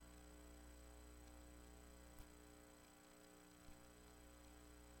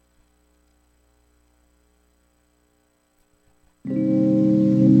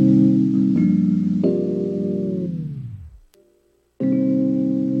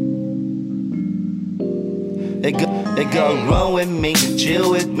It go roll with me,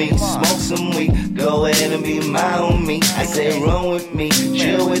 chill with me, smoke some weed, go ahead and be my homie. I say roll with me,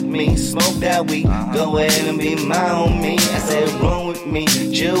 chill with me, smoke that weed, go ahead and be my homie. I say roll with me,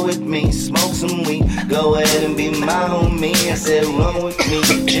 chill with me, smoke some weed, go ahead and be my homie. I said roll with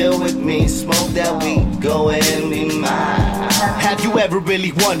me, chill with me, smoke that weed, go ahead and be my. Have you ever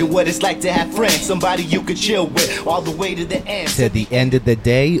really wondered what it's like to have friends, somebody you could chill with all the way to the end? To the end of the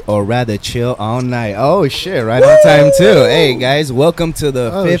day, or rather chill all night. Oh shit, right on time too. Hey guys, welcome to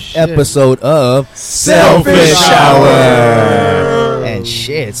the fifth episode of Selfish Hour. And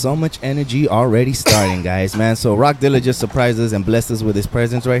shit, so much energy already starting, guys, man. So Rock Dilla just surprised us and blessed us with his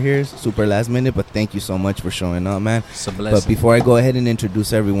presence right here. Super last minute, but thank you so much for showing up, man. It's a blessing. But before I go ahead and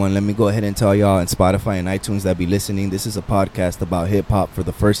introduce everyone, let me go ahead and tell y'all on Spotify and iTunes that be listening, this is a podcast about hip-hop for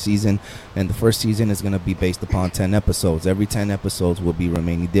the first season, and the first season is going to be based upon 10 episodes. Every 10 episodes will be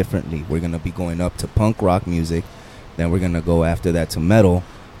remaining differently. We're going to be going up to punk rock music, then we're going to go after that to metal.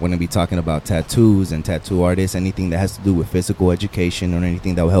 We're going to be talking about tattoos and tattoo artists, anything that has to do with physical education or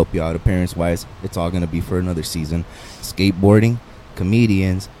anything that will help you out appearance-wise. It's all going to be for another season. Skateboarding,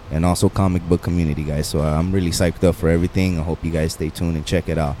 comedians, and also comic book community, guys. So I'm really psyched up for everything. I hope you guys stay tuned and check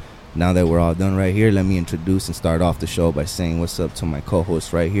it out. Now that we're all done right here, let me introduce and start off the show by saying what's up to my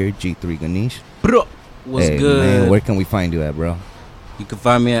co-host right here, G3 Ganesh. Bro, what's good? Man, where can we find you at, bro? You can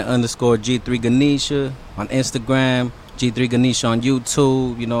find me at _G3 Ganesha on Instagram, G3 Ganesha on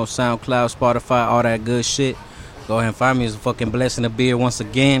YouTube, you know, SoundCloud, Spotify, all that good shit. Go ahead and find me. It's a fucking blessing to be here once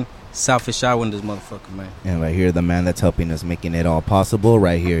again. Selfish Hour in this motherfucker, man. And right here, the man that's helping us making it all possible.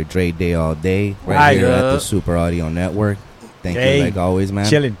 Right here, Dre Day All Day. Right here at the Super Audio Network. Thank you, like always, man.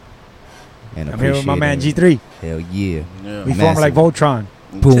 Chilling. And I'm here with my man G3. Hell yeah. We form like Voltron.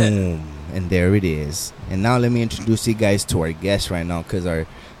 Boom. And there it is. And now let me introduce you guys to our guest right now, because our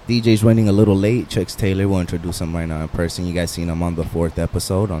DJ's running a little late. Chucks Taylor will introduce him right now in person. You guys seen him on the 4th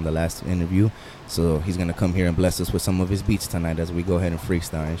episode on the last interview. So he's going to come here and bless us with some of his beats tonight as we go ahead and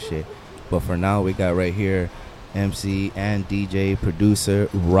freestyle and shit. But for now, we got right here MC and DJ producer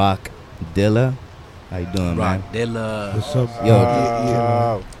Rock Dilla. How you doing, man? Rock Dilla. What's up?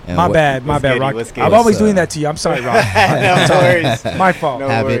 Yo, my bad, Rock. I'm always doing that to you. I'm sorry, Rock. No worries. My fault. No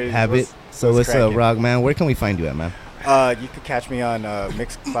Have it. So what's up, Rock, man? Where can we find you at, man? You could catch me on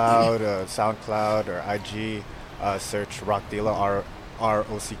Mixcloud, SoundCloud, or IG. Search Rock Dilla,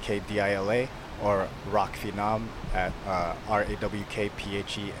 ROCKDILA, or Rock Phenom at RAWKPHENOM.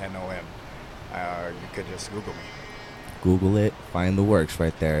 You could just Google me. Google it, find the works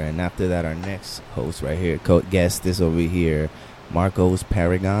right there. And after that, our next host right here, guest is over here, Marcos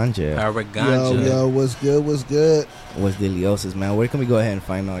Paraganja. Yo, what's good? What's deliosis, man? Where can we go ahead and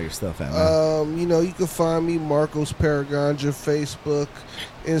find all your stuff at, man? You can find me, Marcos Paraganja, Facebook,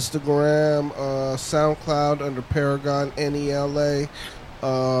 Instagram, SoundCloud under Paragon NELA.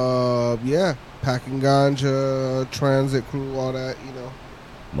 Packing Ganja, Transit Crew, all that,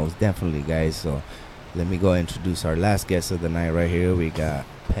 Most definitely, guys. So let me go ahead and introduce our last guest of the night right here. We got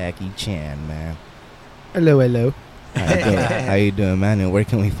Packy Chan, man. Hello. How you doing, man? And where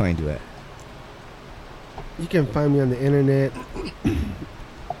can we find you at? You can find me on the internet,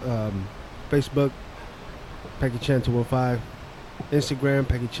 Facebook, Packy Chan 215, Instagram,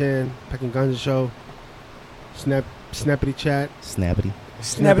 Packy Chan, Packing Ganja Show, Snappity Chat. Snappity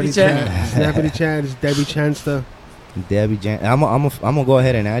Chat is Debbie Chanster. Debbie Jan, I'm gonna go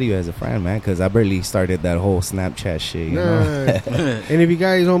ahead and add you as a friend, man, because I barely started that whole Snapchat shit, you know. And if you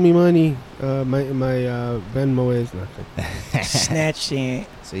guys owe me money, my Venmo is nothing. Snatch it.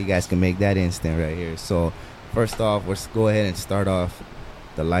 So you guys can make that instant right here. So first off, let's go ahead and start off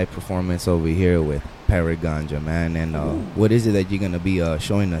the live performance over here with Paraganja, man. And what is it that you're gonna be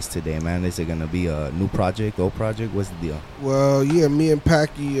showing us today, man? Is it gonna be a new project, old project? What's the deal? Well, yeah, me and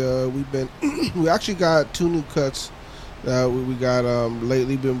Packy, we actually got 2 new cuts. We got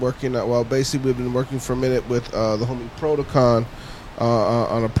lately been working at, basically we've been working for a minute with the homie Protocon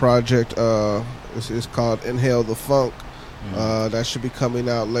on a project. It's called Inhale the Funk. That should be coming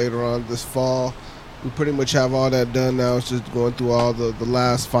out later on this fall. We pretty much have all that done now. It's just going through all the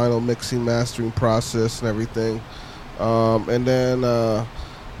last final mixing, mastering process and everything. And then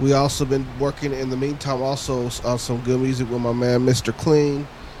we also been working in the meantime also on some good music with my man Mr. Clean.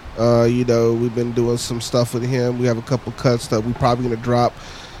 We've been doing some stuff with him. We have a couple cuts that we probably gonna drop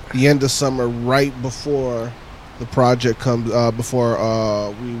the end of summer, right before the project comes. Before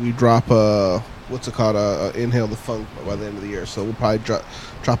we drop Inhale the Funk by the end of the year. So we'll probably drop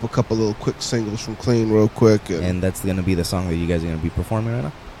a couple little quick singles from Clean real quick. And that's gonna be the song that you guys are gonna be performing right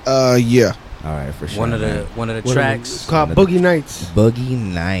now. Yeah. All right, for sure. One of the tracks. It's called Boogie Nights. Boogie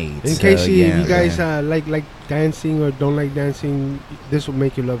Nights. In case you guys like dancing or don't like dancing, this will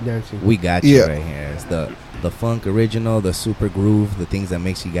make you love dancing. We got you right here. It's the funk original, the super groove, the things that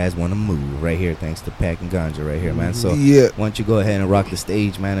makes you guys want to move right here. Thanks to Pack and Ganja right here, man. So why don't you go ahead and rock the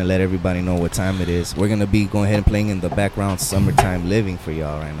stage, man, and let everybody know what time it is. We're gonna be going ahead and playing in the background "Summertime Living" for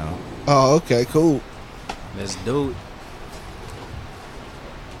y'all right now. Oh, okay, cool. Let's do it.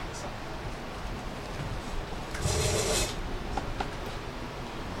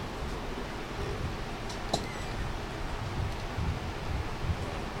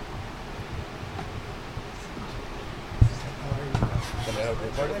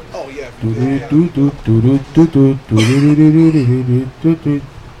 Oh yeah. You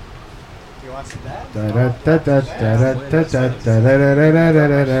want some that?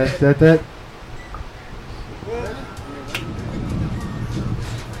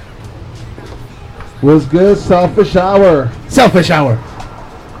 What's good? Selfish Hour. Selfish Hour.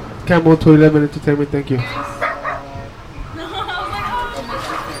 Camel 211 Entertainment. Thank you.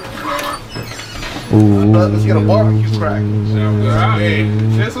 Let's get a barbecue crack.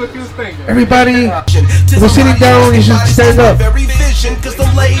 That's what you was thinking. Everybody, we're sitting down. You should stand up. Very vision, cause the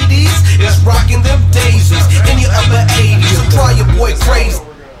ladies is rocking them daisies in your upper 80s. So try your boy crazy.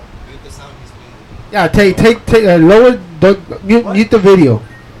 Yeah, take lower. Mute the video.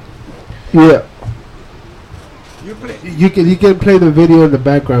 Yeah. You can play the video in the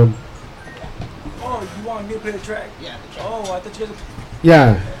background. Oh, you want me to play the track? Yeah. Oh, I thought you.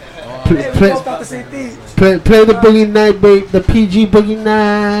 Yeah. Hey, we both thought the same thing. Play the Boogie Night, the PG Boogie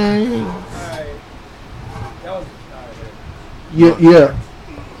Night. Alright. That was. Yeah.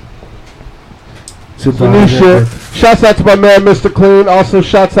 Super new shit. Shouts out to my man Mr. Clean. Also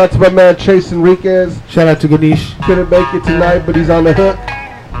shouts out to my man Chase Enriquez. Shout out to Ganesh. Couldn't make it tonight, but he's on the hook.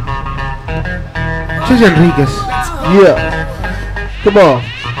 Chase Enriquez. Yeah. Come on.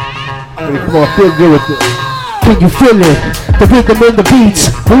 Hey, come on, feel good with it. Can you feel it? The rhythm and the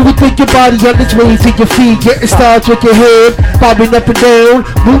beats. Move it with your body on its way to your feet. Getting started with your head, bobbing up and down.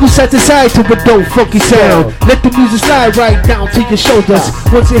 Moving side to side to a dope funky sound. Let the music slide right down to your shoulders.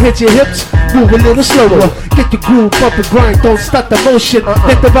 Once it hits your hips, move a little slower. Get your groove up and grind, don't stop the motion.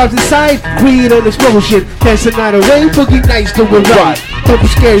 Let the vibes inside create an explosion. Dance the night away, Boogie Nights do it right. Don't be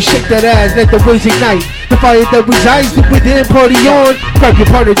scared, shake that ass, let the waves ignite. The fire that resides within, party on. Grab your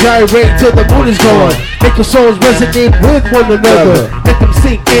partner, gyrate till the moon is gone. Make your souls resonate with one another. Let them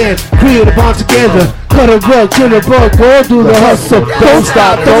sink in, create a bond together. Cut a rug, kill a bug, go do the hustle. Don't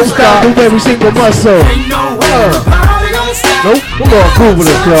stop, move every single muscle. Nope, we're gonna groove with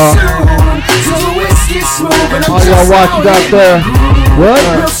us, y'all. All y'all watching out there. What?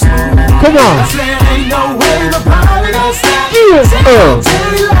 Come on.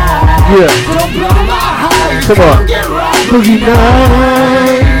 Yeah. Come on. Boogie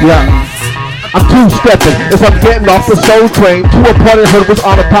Night. Yeah. I'm two-stepping as I'm getting off the soul train to a party hood was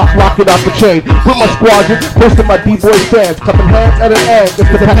on a top rocking off the chain. With my squadron, posting my D-boy stance, clapping hands at an end, it's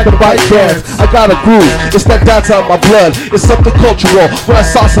the pack the bike dance. I got a groove, it's that dance out my blood. It's something cultural, when I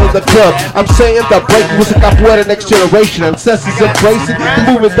saw some in the club. I'm saying that breaking was a capoeira next generation. Ancestors embracing the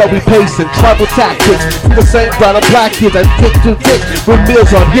movement that we pacing. Tribal tactics, from the same brown and black kids. I tick to tick, with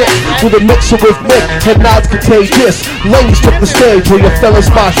meals on hit. With a mixer with Nick, head nods contagious. Ladies took the stage where your fellas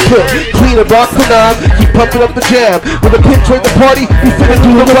mosh pit. Clean and rock Kunam, keep pumping up the jam. With a pin train the party, we finna do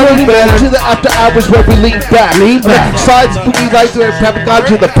the running man. To the after hours where we lean back. Sides, Boogie Nights, and Pack and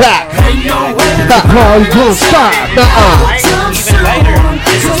Ganja in the back. That party don't stop. Even later,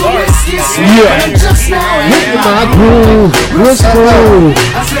 this is Lawrence. Yeah. Hit my groove, real smooth.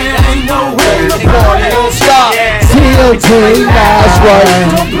 The party don't stop. Till daylight. That's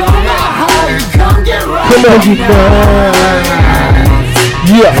right. Come on, you know.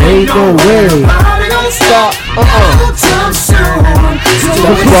 Yeah. Ain't no way. Stop.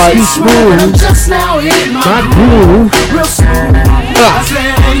 That's right. Smooth. My groove.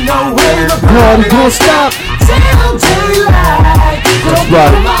 Party don't stop. That's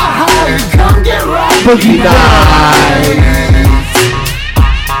right. Boogie Night.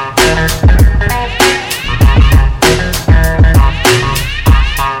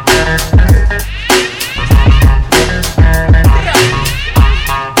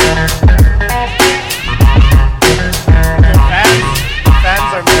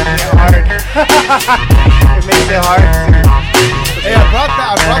 It makes it hard to. Hey, I brought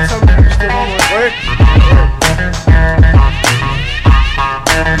some extra one with work.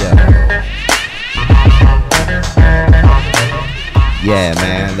 Yeah,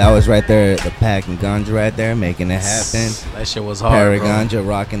 man, that was right there. The Pack and Ganja right there, making it happen. That shit was hard, bro. Paraganja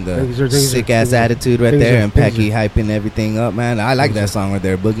rocking the Thank you, sir. sick ass attitude right there, and Packy hyping everything up, man. I like that song right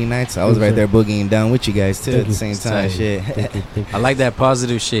there, Boogie Nights. I was right there boogieing down with you guys too at the same time. Shit. I like that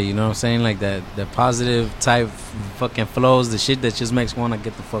positive shit. You know what I'm saying? Like that positive type fucking flows, the shit that just makes one to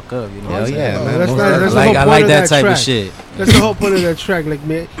get the fuck up. You know? Hell yeah, man. I like that type of shit. That's the whole point of that track. Like,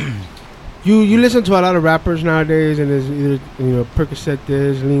 man, you listen to a lot of rappers nowadays, and there's either Percocet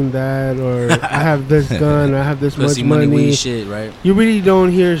this, lean that, or I have this gun, I have this much money. Weed shit, right? You really don't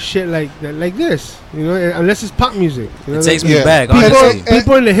hear shit like that, like this, you know, unless it's pop music. You know, it takes me back. Honestly,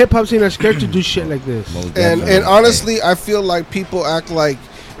 people in the hip hop scene are scared to do shit like this. And honestly, I feel like people act like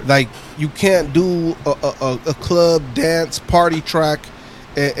you can't do a club dance party track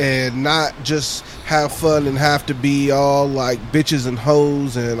and not just have fun and have to be all like bitches and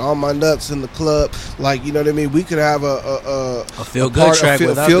hoes and all my nuts in the club. Like, you know what I mean? We could have a feel good track,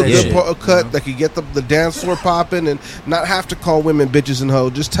 feel good cut that could get the dance floor popping and not have to call women bitches and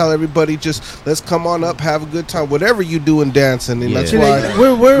hoes. Just tell everybody, just let's come on up, have a good time, whatever you do in dancing. And that's why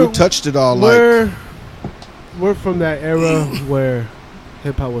we touched it all. We're from that era where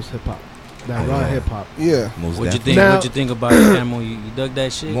hip hop was hip hop. That raw hip hop. Yeah. What'd you think about it, Camo? You dug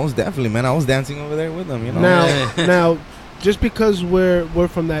that shit? Most definitely, man. I was dancing over there with them, you know. Now, just because we're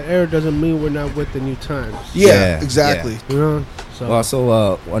from that era doesn't mean we're not with the new times. Yeah, exactly. You know. So. Well,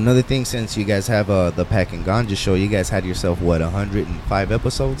 so another thing, since you guys have the Pack and Ganja show, you guys had yourself 105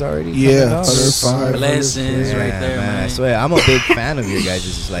 episodes already? Yeah, 105 blessings right there, man. I swear, I'm a big fan of your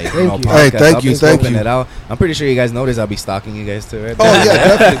guys' podcast. Hey, thank you. It out. I'm pretty sure you guys noticed I'll be stalking you guys too. Right? Oh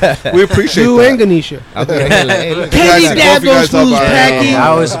yeah, definitely. We appreciate you that. and Ganesha. Can you dab those fools, Packy? I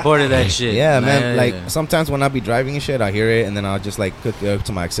always supported that shit. Yeah, man. Like sometimes when I be driving and shit, I hear it, and then I'll just like cook it up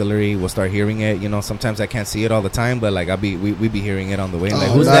to my auxiliary. We'll start hearing it. You know, sometimes I can't see it all the time, but like we be hearing it on the way. Like,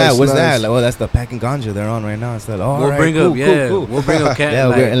 who's that? What's that? Like, oh, that's the Pack and Ganja. They're on right now. Instead, we'll bring up, cool. We'll bring up Cam. Yeah,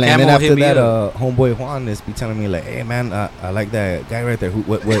 like, and then after that, homeboy Juan is be telling me like, hey man, I like that guy right there.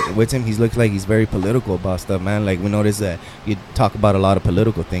 What's him? He looks like he's very political about stuff, man. Like we noticed that you talk about a lot of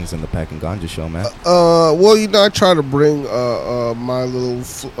political things in the Pack and Ganja show, man. Well, you know, I try to bring my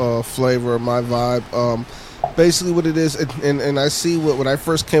little flavor, my vibe. Basically what it is, and I see when I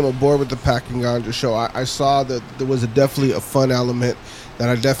first came aboard with the Pack and Ganja show, I saw that there was definitely a fun element that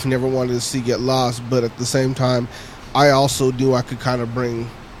I definitely never wanted to see get lost, but at the same time, I also knew I could kind of bring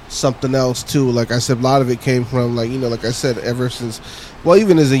something else too. Like I said, a lot of it came from, like, you know, like I said, ever since, well,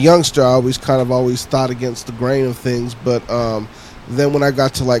 even as a youngster, I always thought against the grain of things, but then when I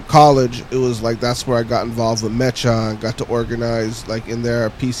got to like college, it was like that's where I got involved with Mecha and got to organize like in their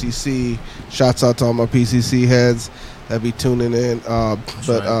PCC. Shouts out to all my PCC heads that be tuning in.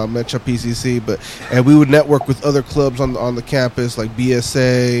 Mecha PCC, and we would network with other clubs on the campus like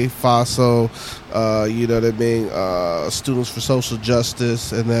BSA, FASO, you know what I mean, Students for Social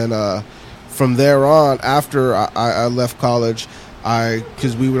Justice, and then from there on, after I left college,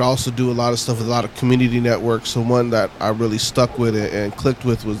 because we would also do a lot of stuff with a lot of community networks. So one that I really stuck with and clicked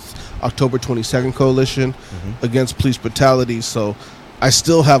with was October 22nd Coalition against police brutality. So I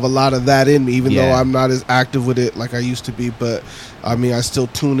still have a lot of that in me, even though I'm not as active with it like I used to be. But I mean, I still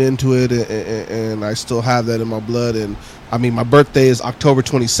tune into it, and I still have that in my blood. And I mean, my birthday is October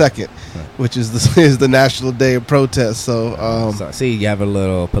 22nd, which is the National Day of Protest. So, see, you have a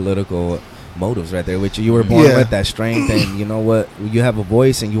little political motives right there, which you were born with that strength, and you know what, you have a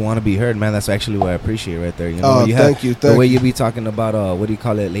voice and you want to be heard, man. That's actually what I appreciate right there. You know, thank you. The way you be talking about what do you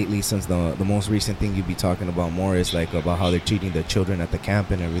call it lately, since the most recent thing you be talking about more is like about how they're treating the children at the camp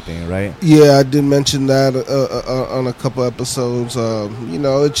and everything, right? Yeah, I did mention that on a couple episodes. You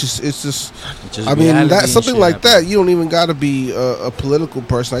know, it's just I mean, that something like that, you don't even got to be a political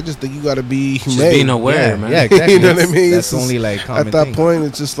person. I just think you got to be humane, just being aware, man. Yeah, exactly. You know what I mean? That's only like common at that thing. point,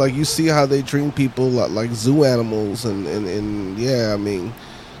 it's just like you see how they treat people like zoo animals, and yeah, I mean,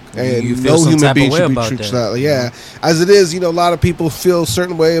 and you feel no human being should be about treated that. like, yeah, as it is. You know, a lot of people feel a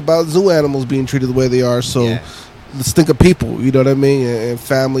certain way about zoo animals being treated the way they are. So let's think of people, you know what I mean, and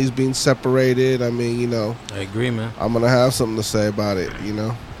families being separated. I mean, you know, I agree, man. I'm gonna have something to say about it, you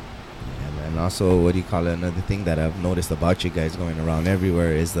know. And also, what do you call it? Another thing that I've noticed about you guys going around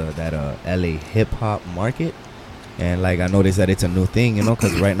everywhere is that LA hip hop market. And like I noticed that it's a new thing, you know,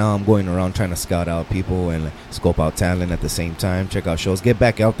 because right now I'm going around trying to scout out people and like, scope out talent at the same time, check out shows, get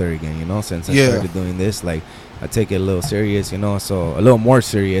back out there again, you know. Since I started doing this, like I take it a little serious, you know, so a little more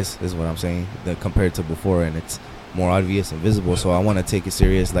serious is what I'm saying compared to before, and it's more obvious and visible. So I want to take it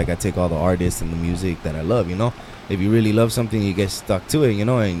serious, like I take all the artists and the music that I love, you know. if you really love something, you get stuck to it, you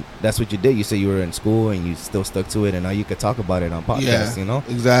know, and that's what you did. You said you were in school and you still stuck to it, and now you could talk about it on podcasts, you know?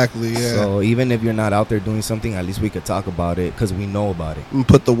 Exactly, yeah. So even if you're not out there doing something, at least we could talk about it because we know about it. And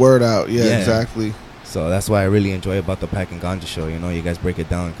put the word out, exactly. So that's why I really enjoy about the Pack and Ganja show, you know? You guys break it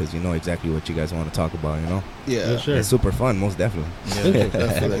down because you know exactly what you guys want to talk about, you know? Yeah. Sure. It's super fun, most definitely. Yeah,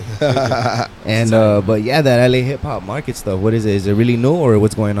 definitely. And, but yeah, that LA hip-hop market stuff, what is it? Is it really new or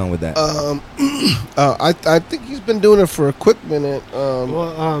what's going on with that? I think he's been doing it for a quick minute.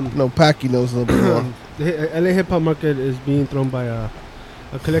 No, Packy knows a little bit more. The LA hip hop market is being thrown by a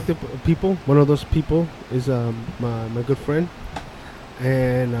collective of people. One of those people is my good friend,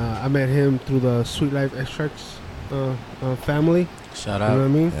 and I met him through the Sweet Life Extracts family. Shout out. You know what I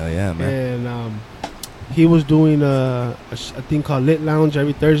mean? Hell yeah, man. And he was doing a thing called Lit Lounge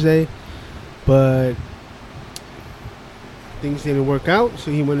every Thursday, but things didn't work out,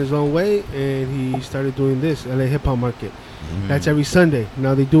 so he went his own way, and he started doing this LA Hip Hop Market. That's every Sunday.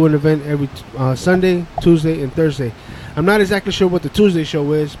 Now they do an event every Sunday, Tuesday, and Thursday. I'm not exactly sure what the Tuesday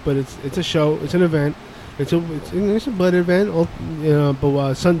show is, but it's a show. It's an event. It's a bud event.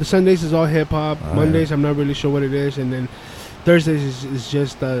 But Sundays is all hip hop. Mondays I'm not really sure what it is, and then Thursdays is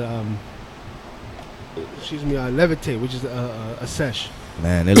just Levitate, which is a sesh.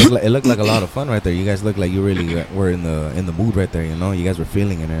 Man, it looked like a lot of fun right there. You guys look like you really were in the mood right there. You know, you guys were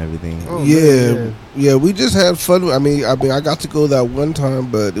feeling it and everything. Oh, yeah. We just had fun. I mean, I got to go that one time,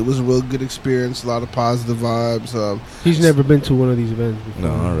 but it was a real good experience. A lot of positive vibes. He's never been to one of these events before.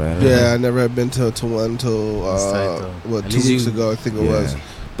 No, all right. Yeah, I never had been to one until 2 weeks ago, I think it was.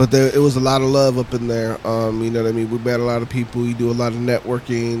 But it was a lot of love up in there. You know what I mean? We met a lot of people. You do a lot of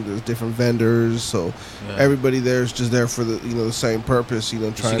networking. There's different vendors, so everybody there is just there for the same purpose. You know,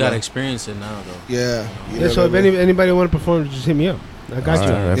 trying. You got to experience it now, though. Yeah. So if anybody want to perform, just hit me up. I got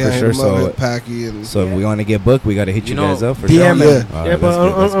you. Right, for sure. So, Packy and if we want to get booked, we got to hit you guys up for DM sure. Yeah,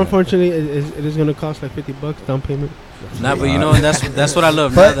 but unfortunately, it is going to cost like $50 down payment. Nah, but you know that's what I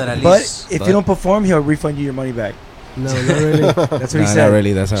love now that at least. But if you don't perform, he'll refund you your money back. No, not really. That's what he said. Not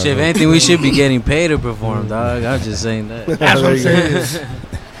really. That's how. Shit, if anything, we should be getting paid to perform, dog. I'm just saying that. That's what I'm saying.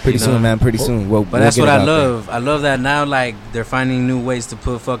 Pretty soon, man. Pretty soon. But that's what I love. I love that now. Like they're finding new ways to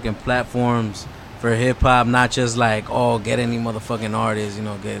put fucking platforms for hip hop, not just like get any motherfucking artist. You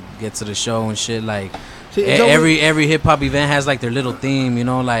know, get to the show and shit. Like every hip hop event has like their little theme. You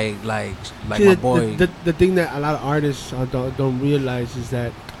know, like my boy. The thing that a lot of artists don't realize is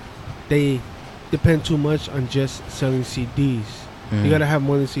that they depend too much on just selling CDs. You gotta have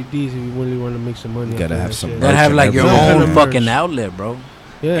more than CDs if you really want to make some money. You gotta have some. You gotta have like your own fucking outlet, bro.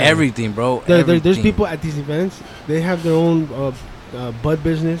 Yeah, everything, bro. There's people at these events. They have their own bud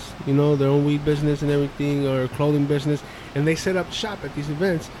business, you know, their own weed business and everything, or clothing business, and they set up shop at these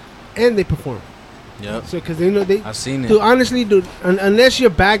events, and they perform. Yep. So because they, I've seen it. Dude, honestly, dude, unless you're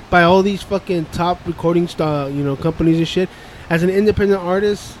backed by all these fucking top recording companies and shit, as an independent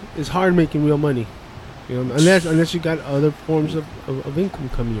artist, it's hard making real money. You know, unless you got other forms of income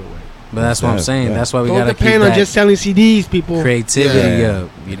coming your way. But that's what I'm saying. Yeah. That's why we don't gotta depend on just selling CDs, people. Creativity up.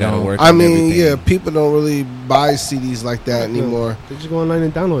 You gotta work. I mean, people don't really buy CDs like that anymore. They just go online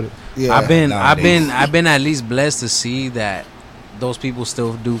and download it. Yeah, I've been at least blessed to see that those people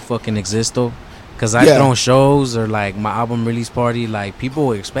still do fucking exist though. Cause I thrown shows or like my album release party, like people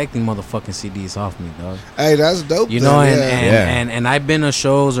were expecting motherfucking CDs off me, dog. Hey, that's dope. You know, and I've been to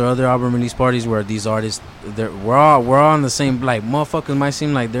shows or other album release parties where these artists, we're all on the same, like motherfuckers might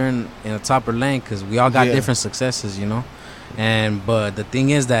seem like they're in a topper lane because we all got different successes, you know. But the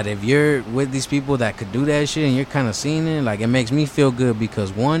thing is that if you're with these people that could do that shit and you're kind of seeing it, like it makes me feel good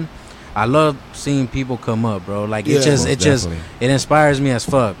because one, I love seeing people come up, bro. Like it inspires me as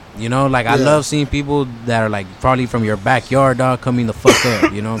fuck. You know, like I love seeing people that are like probably from your backyard, dog, coming the fuck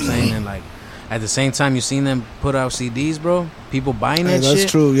up. You know what I'm saying? And like at the same time, you seen them put out CDs, bro. People buying that shit. That's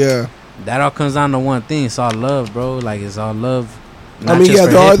true. Yeah. That all comes down to one thing. It's all love, bro. Like it's all love. I mean,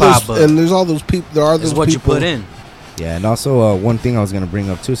 there are those, and there's all those people. There are those. It's what people. You put in. Yeah, and also one thing I was gonna bring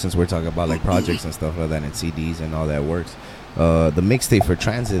up too, since we're talking about like projects and stuff like that, and CDs and all that works. The mixtape for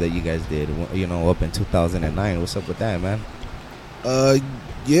Transit that you guys did, you know, up in 2009. What's up with that, man?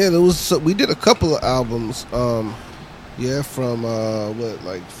 There was we did a couple of albums. From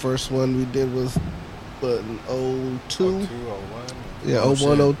first one we did was in 02? 01. Yeah,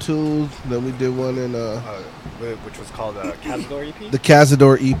 01, 02. Then we did one in which was called Cazador EP. The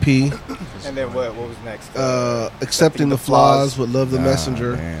Cazador EP. And then what was next? Accepting the Flaws with Love the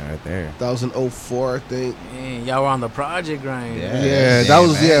Messenger. Man, right there. That was in 04, I think. Man, y'all were on the project grind. Yeah, that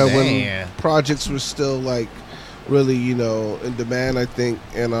was when projects were still like really, you know, in demand, I think.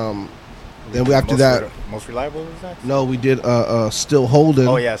 And Then we after that. Most Reliable was that? No, we did Still Holding.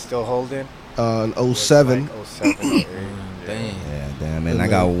 Oh yeah, Still Holding. In 07. Like 07. Damn. Yeah, damn. And I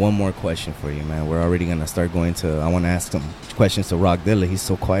got one more question for you, man. We're already gonna start going to. I want to ask some questions to Rock Dilla. He's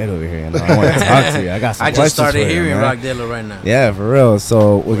so quiet over here, and I want to talk to you. I got some. I questions just started for you, hearing man. Rock Dilla right now. Yeah, for real.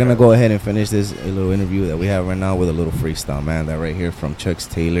 So we're gonna go ahead and finish this little interview that we have right now with a little freestyle, man. That right here from Chuck's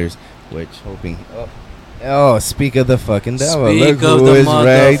Taylor's, which hoping. Oh, speak of the fucking devil! Speak Look of who the is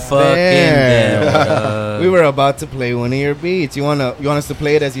right motherfucking there. devil. We were about to play one of your beats. You want us to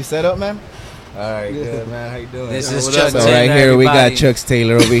play it as you set up, man? All right, good, man. How you doing? This is So Chuck Taylor, right here, we got everybody. Chuck's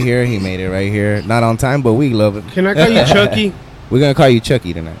Taylor over here. He made it right here. Not on time, but we love it. Can I call you Chucky? We're going to call you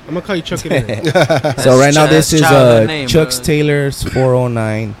Chucky tonight. I'm going to call you Chucky tonight. So right now, this is childhood name, Chuck's Taylor's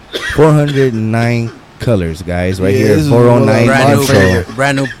 409 colors, guys. Right Yeah, here, this is 409 intro.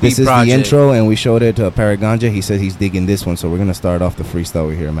 Brand new This is project. the intro, and we showed it to Paraganja. He said he's digging this one, so we're going to start off the freestyle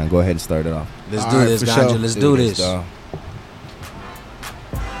over here, man. Go ahead and start it off. Let's All do right, this, for Ganja. sure. Let's do this. dog.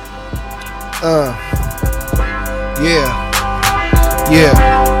 Yeah.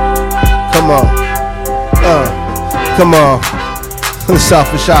 Come on. Come on. South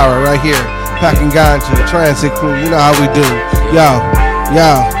Shower right here. Packing Ganja, Transit Crew. You know how we do.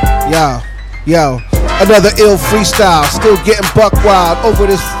 Yo. Another ill freestyle. Still getting buck wild over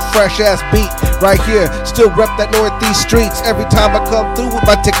this fresh ass beat right here. Still rep that Northeast streets every time I come through with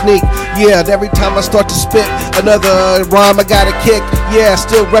my technique. Yeah, every time I start to spit another rhyme, I got a kick. Yeah,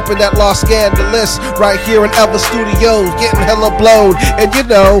 still repping that Los Scandalous right here in Elva Studios, getting hella blowed. And you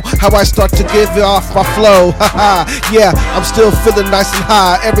know how I start to give off my flow. Haha, yeah, I'm still feeling nice and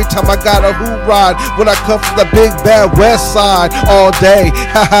high every time I got a hoop ride. When I come from the big bad west side all day.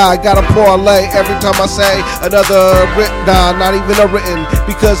 Haha, I got a parlay every time I say another written. Nah, not even a written,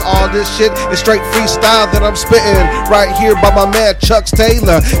 because all this shit is straight freestyle that I'm spitting right here by my man Chuck's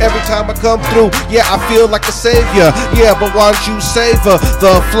Taylor. Every time I come through, yeah, I feel like a savior. Yeah, but why don't you savor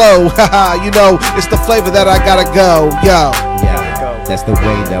the flow? Haha, you know, it's the flavor that I gotta go. Yo. Yeah, that's the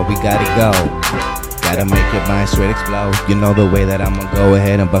way that we gotta go. Gotta make your mind straight explode. You know the way that I'm gonna go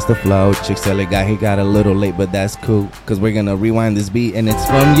ahead and bust the flow. Chick Taylor guy, he got a little late, but that's cool, cause we're gonna rewind this beat and it's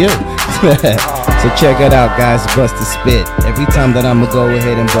from you. So check it out, guys. Bust the spit. Every time that I'ma go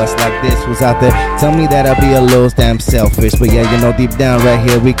ahead and bust like this, who's out there? Tell me that I'll be a little damn selfish, but yeah, you know deep down right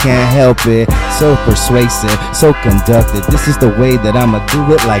here we can't help it. So persuasive, so conducted. This is the way that I'ma do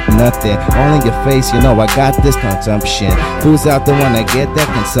it like nothing. All in your face, you know I got this consumption. Who's out there wanna get that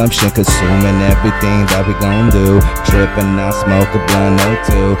consumption? Consuming everything that we gon' do. Tripping out, smoke a blunt or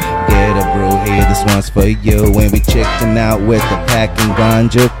two. Get a brew here, this one's for you. When we checking out with the Packing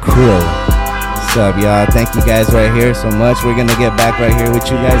Ganja crew. What's up, y'all? Thank you guys right here so much. We're gonna get back right here with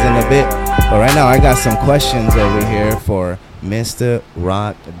you guys in a bit. But right now, I got some questions over here for Mr.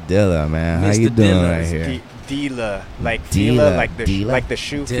 Rock Dilla, man. How Mr. you doing Dilla. right here? Dilla, like Dilla, Fila, like the Dilla? like the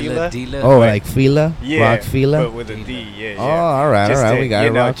shoe Dilla, Fila. Dilla. Oh, like Fila? Yeah, Rock Fila? but with a D. Yeah. Oh, all right, Just all right. to, We got you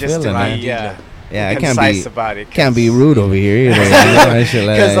a know, Rock just Fila, to man. be, Yeah, I concise about it. Can't be rude over here either.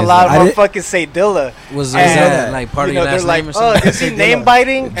 Because a lot of motherfuckers say Dilla. Was and, that like part of your they're last like, name or something? oh, is he name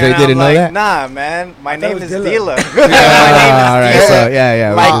biting? Dre And didn't I'm know like, that? nah, man. My name is Dilla. All right, so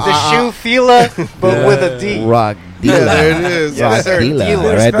yeah. Like the shoe Fila, but with a D. Rock Dilla. Yeah, there it is. Yes, Rock sir, Dilla,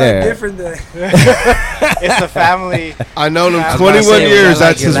 Dilla. right there. Different than It's a family. I known him I was 21 about to say, years. I like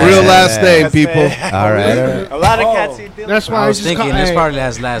That's your his last real name. last name, That's people. it. All right. A lot of cats say Dilla. That's why I I was just thinking call, this hey, probably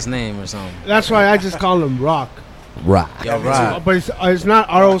has last name or something. that's why I just call him Rock. Rock. Yo, right. But it's not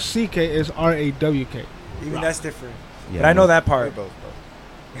ROCK, it's RAWK. even that's different. Yeah, But I know man. that part.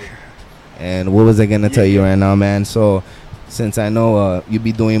 And what was I gonna tell you right now, man? So, since I know you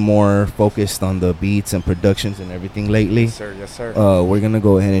be doing more focused on the beats and productions and everything lately, Yes, sir. Yes, sir. we're gonna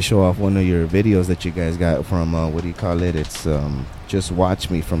go ahead and show off one of your videos that you guys got from what do you call it? It's Just Watch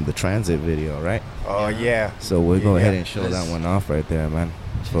Me from the Transit video, right? Oh yeah. So we'll go Yeah. ahead and show that one off right there, man.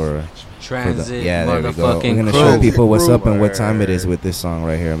 For Transit, yeah, there we go. We're motherfucking gonna crew. show people what's up and what Word. time it is with this song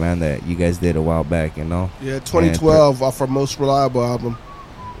right here, man. That you guys did a while back, you know. Yeah, 2012 off our Most Reliable album.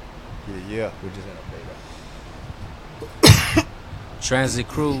 Yeah. We're just gonna play that. Transit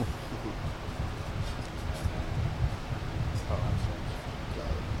crew.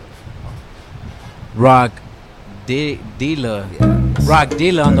 Rock Dealer. Rock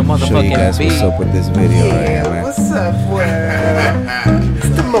Dealer on the Show you guys motherfucking beat. what's up with this video right here, man. What's up, world? It's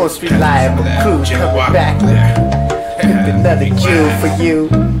the most reliable crew coming back with another Jew for you.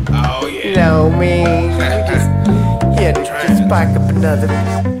 Oh yeah. You know what I mean? We just here to just spark up another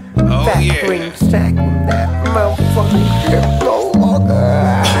fat green stack with that motherfucking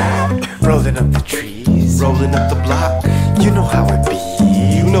Rolling up the trees, rolling up the block. You know how it be.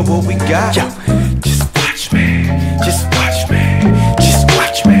 You know what we got? Yo, just watch me. Just watch me. Just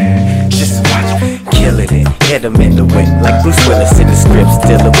watch me. Just watch me. Killing it. Hit him in the wind like Bruce Willis in the scripts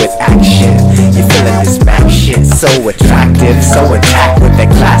dealing with action. You feeling this Mac shit so attractive, so intact with that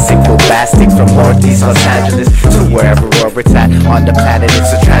classic bombastic from Northeast Los Angeles to wherever it's at on the planet.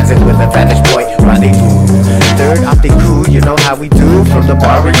 It's a transit with a vantage point rendezvous. Third optic cool, you know how we do. From the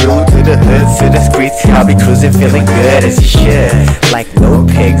barrio to the hood to the streets, I'll be cruising feeling good as you should. Like no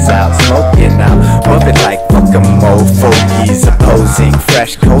pigs out, smoking out, bumping like fucking mofogies opposing,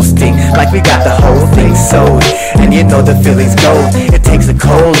 fresh coasting like we got the whole thing sold. And you know the feeling's gold. It takes a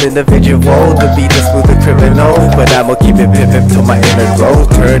cold individual to be the smoother criminal, but I'ma keep it pimpin' till my inner glow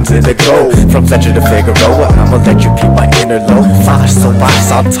turns into gold. From Fletcher to Figueroa, I'ma let you peep my inner low. Flash so box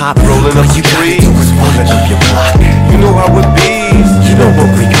on top, rolling up you gotta do is rolling up your block. You know how it be, you know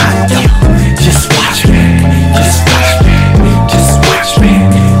what we got. Yo, just watch me, just watch me, just watch me,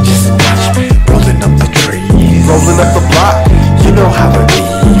 just watch me. Rolling up the trees, rolling up the block. You know how it be,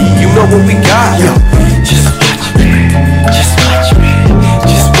 you know what we got. Yo, just watch me, just watch me,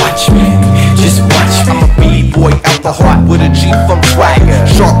 just watch me, just watch me. I'm a B-boy out the heart with a G-funk swagger,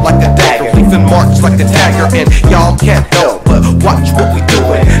 sharp like a dagger, leaving marks like a dagger, and y'all can't help but watch what we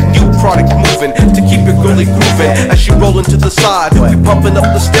doing. New product moving to keep your girlie grooving. As she rollin' to the side, we pumping up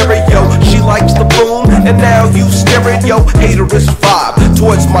the stereo. She likes the boom, and now you staring, yo. Haterist vibe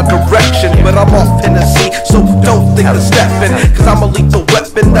towards my direction, but I'm off in the sea, so don't think of stepping, cause I'm a lethal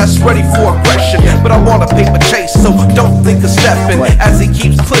weapon that's ready for aggression. But I'm on a paper chase, so don't think of stepping. As he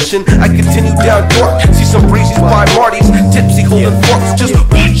keeps pushing, I continue down York. See some breezes by Marty's, tipsy holding forks. Just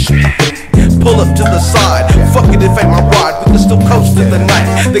watch me. Pull up to the side, fuck it if ain't my ride. We can still coast in the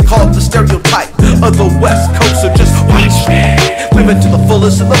night. They call it the stereotype of the West Coast, so just watch me. Living to the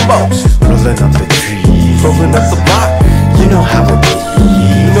fullest and the most. Rolling up the trees, rolling up the block. You know how it be,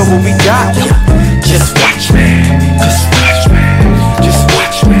 you know what we got. Just watch me, just watch me, just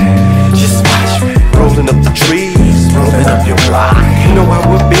watch me, just watch me. Rolling up the trees, rolling up your block. You know how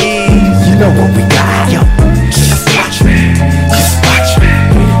it be, you know what we got. Yo, just watch me, just watch me,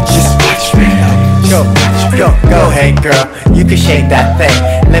 just watch me. Go, hey girl, you can shake that thing.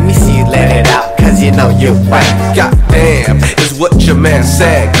 Let me see you let it out, cause you know you white. Goddamn, is what your man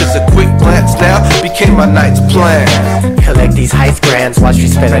said. Cause a quick glance now became my night's plan. Collect these heist grands, watch you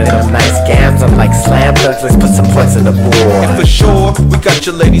spending them nice gams. I'm like slam thugs, let's put some points on the board. And for sure, we got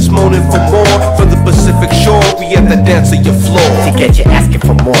your ladies moaning for more. From the Pacific shore, we at the dance of your floor. To get you asking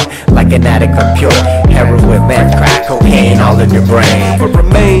for more, like an addict of pure heroin, meth, crack, cocaine, all in your brain. But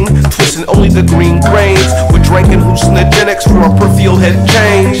remain, twisting only the green grains. We're drinking hallucinogenics for our peripheral head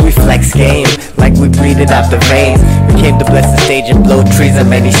change. We flex game, like we breathe it out the veins. We came to bless the stage and blow trees of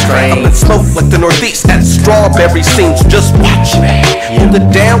many strains. I'm in smoke like the Northeast at strawberry scenes. Just watch me, hold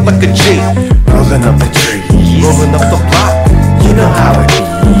it down like a G. Rolling up the trees, rolling up the block. You know how it be,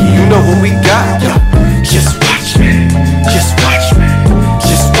 you know what we got. Yo, just watch me, just watch me,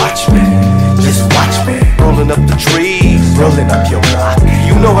 just watch me, just watch me. Rolling up the trees, rolling up your block.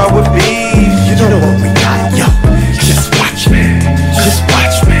 You know how it be, you know what we got. Yo, just watch me, just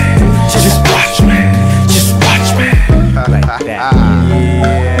watch me, just watch me, just watch me. Like that.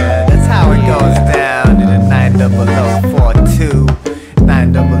 Yeah, that's how it goes down to the 90042,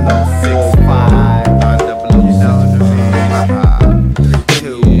 90065.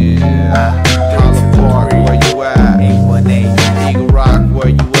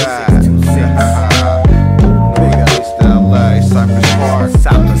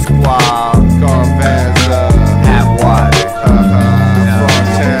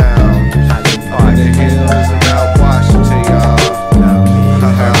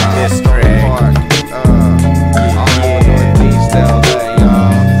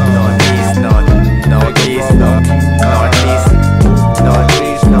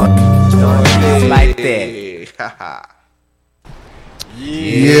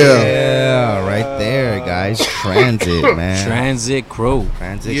 Yeah, right there, guys. Transit, man. Transit Crew.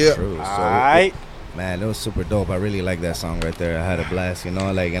 Transit Crew. So, Alright. Man, it was super dope. I really like that song right there. I had a blast, you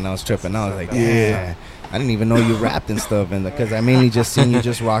know, like, and I was tripping. I was like, yeah. I didn't even know you rapped and stuff, and because I mainly just seen you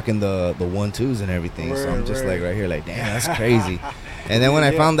just rocking the 1-2s and everything. So I'm just like right here, like, damn, that's crazy. And then when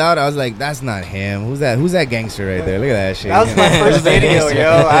I found out, I was like, that's not him. Who's that? Who's that gangster right there? Look at that shit. That was my first video,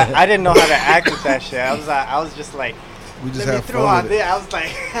 yo. I didn't know how to act with that shit. I was just like, we just let have me throw fun on with there. I was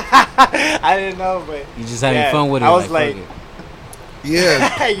like, I didn't know, but you just having fun with it. I was like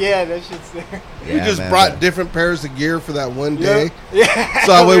Yeah. Yeah, that shit's there. We just brought different pairs of gear for that one day. Yeah.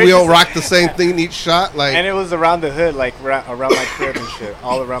 So that way we don't rock the same thing each shot. Like, and it was around the hood, like around my crib and shit,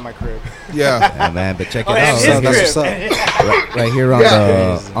 all around my crib. Yeah, man. But check it and out. his So that's crib. what's up. Right here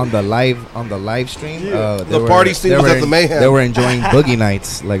on the live stream. The party scene was at the Mayhem. They were enjoying boogie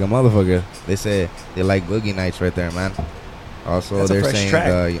nights like a motherfucker. They said they like boogie nights right there, man. Also, That's they're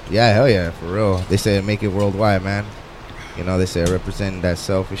saying, yeah, hell yeah, for real. They said make it worldwide, man. You know, they said representing that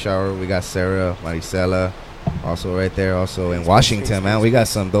selfish hour. We got Sarah, Maricela, also right there. Also in Washington, man, we got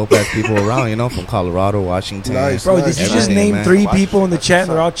some dope ass people around. You know, from Colorado, Washington. Nice, Bro, did you just name man. 3 people in the chat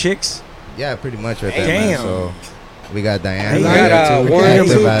and they're all chicks? Yeah, pretty much right there. Damn. Man. So we got Diana. Hey, we we got got 1,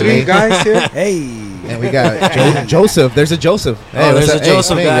 2, 3 guys here. Hey. And we got Joseph. There's a Joseph. Hey, there's a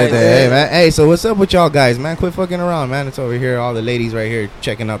Joseph guy. Hey, man. Hey, so what's up with y'all guys, man? Quit fucking around, man. It's over here. All the ladies right here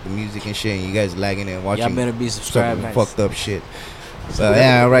checking out the music and shit. And you guys lagging and watching. Y'all better be subscribed. Some fucked up shit. So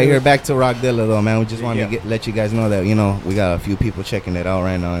yeah, right here back to Rock Dilla though, man. We just wanted to let you guys know that, you know, we got a few people checking it out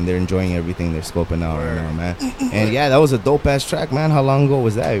right now and they're enjoying everything they're scoping out right now, man. And yeah, that was a dope ass track, man. How long ago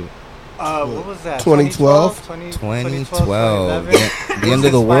was that? What was that? 2012? 2012. The end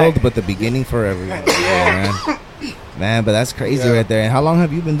of the world, but the beginning for everyone. Yeah, man, but that's crazy right there. And how long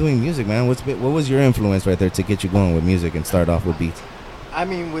have you been doing music, man? What was your influence right there to get you going with music and start off with beats? I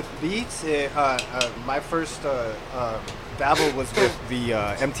mean, with beats, my first dabble was with the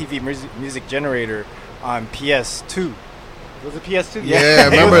MTV music generator on PS2. Was it PS2? Yeah, I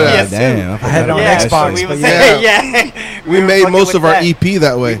remember that. Damn, I had it on Xbox. So we was, we made most of our EP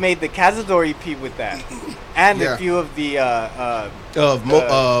that way. We made the Cazador EP with that, and a few of the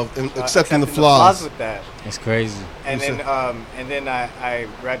accepting the flaws with that. It's crazy. And then I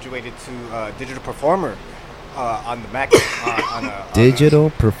graduated to Digital Performer on the Mac.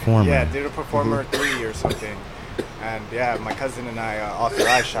 Digital Performer. Yeah, Digital Performer 3 or something. And yeah, my cousin and I, Arthur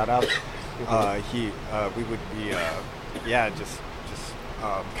I, shout out. We would be just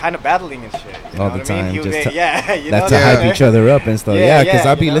kind of battling and shit. You all know the time. I mean? That's to hype each other up and stuff. Yeah, because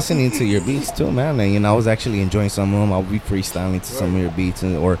I'll be listening to your beats too, man. And, you know, I was actually enjoying some of them. I'll be freestyling to some of your beats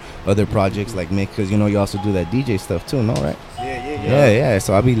or other projects like Mick, because, you know, you also do that DJ stuff too, no, right? Yeah.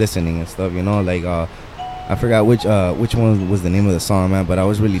 So I'll be listening and stuff, you know, like, I forgot which one was the name of the song, man, but I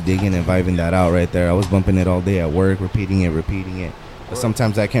was really digging and vibing that out right there. I was bumping it all day at work, repeating it. But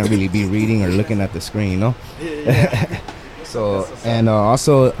sometimes I can't really be reading or looking at the screen, you know? So, and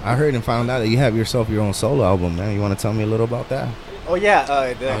also, I heard and found out that you have yourself your own solo album, man. You want to tell me a little about that? Oh, yeah.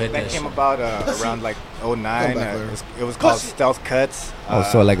 That came about around, like, 09. It was called Stealth Cuts.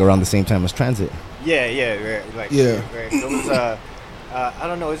 So, like, around the same time as Transit? Yeah. It was... I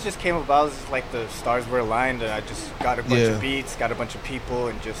don't know. It just came about. It was like the stars were aligned, and I just got a bunch of beats, got a bunch of people,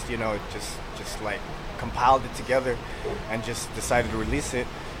 and just just like compiled it together, and just decided to release it.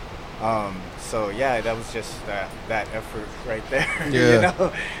 So yeah, that was just that effort right there. Yeah. You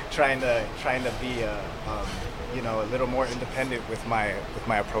know, trying to be a little more independent with my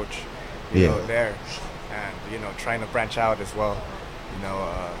approach. You know, there, and trying to branch out as well.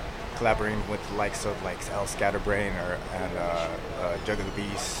 Collaborating with the likes of like L Scatterbrain and Jug of the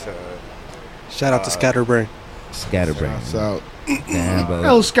Beast. Shout out to Scatterbrain. So, damn, but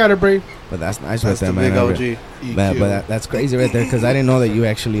L Scatterbrain. But that's nice with that, man. But that's crazy right there, because I didn't know that you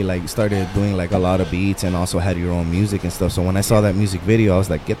actually like started doing like a lot of beats and also had your own music and stuff. So when I saw that music video, I was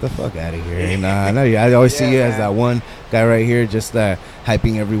like, get the fuck out of here. Nah, I know you. I always see you as that one guy right here, just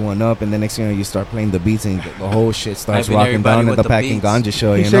hyping everyone up, and the next thing you know, you start playing the beats and the whole shit starts Hyping rocking down at the the Pack and beats. Ganja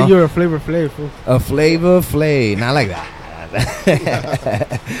show. He You said know, you're a Flavor Flav, fool. a Flavor Flav, not like that.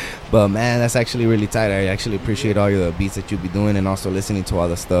 But man, that's actually really tight. I actually appreciate all the beats that you be doing, and also listening to all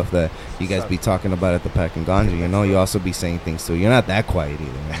the stuff that you guys be talking about at the Pack and Ganja. You know, you also be saying things too. You're not that quiet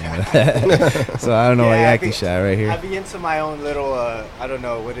either, man. So I don't know why you're acting shy right here. I be into my own little I don't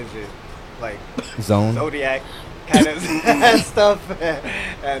know, what is it, like Zone Zodiac kind of stuff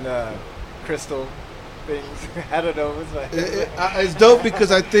and crystal things. I don't know. It's dope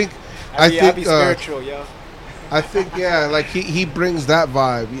because I think I be spiritual, yo. I think like he brings that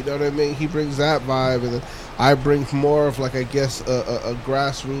vibe, you know what I mean? He brings that vibe, and then I bring more of like, I guess, a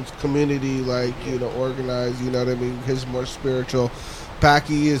grassroots community, like, organized, you know what I mean? He's more spiritual.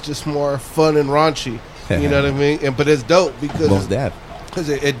 Packy is just more fun and raunchy, you know what I mean? But it's dope because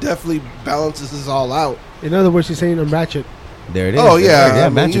it definitely balances us all out. In other words, you're saying I'm ratchet. There it is. Oh yeah, yeah, I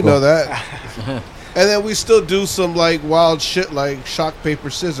mean, you know that. And then we still do some like wild shit like shock, paper,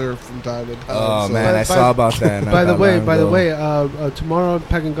 scissor from time to time. Oh man, I saw about that. By the way, tomorrow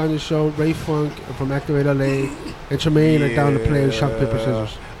Pack and Ganja show, Ray Funk from Activate LA and Tremaine are down to play shock, paper,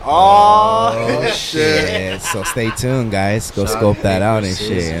 scissors. Oh shit! So stay tuned, guys. Go scope that out and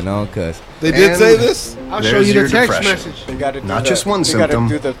shit, you know, cause they did say this. I'll show you the text message. You gotta do Not just one symptom.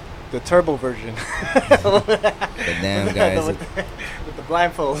 You gotta do the turbo version. But damn, guys. with the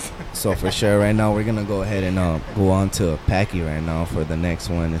blindfolds. So for sure, right now we're gonna go ahead and go on to Packy right now for the next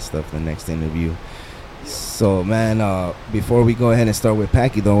one and stuff, the next interview. So man, before we go ahead and start with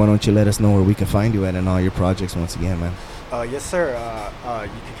Packy though, why don't you let us know where we can find you at and all your projects once again, man? Yes, sir. You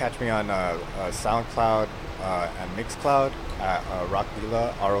can catch me on SoundCloud and Mixcloud at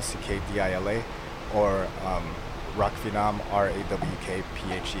Rockdila, ROCKDILA, or Rockphenom,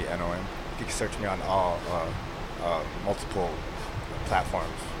 RAWKPHENOM. You can search me on all multiple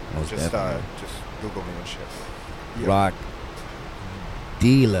platforms. Just Google me and shit. Yeah. Rock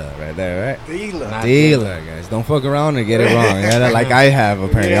Dealer right there, right? Dealer, guys. Don't fuck around and get it wrong. Like I have,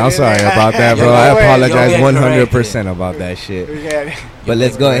 apparently. I'm sorry about that, bro. I apologize 100% about that shit. But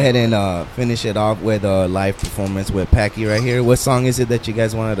let's go ahead and finish it off with a live performance with Packy right here. What song is it that you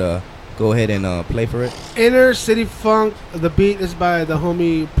guys wanted to go ahead and play for it? Inner City Funk. The beat is by the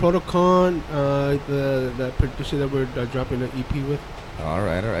homie Protocon, the producer that we're dropping an EP with. All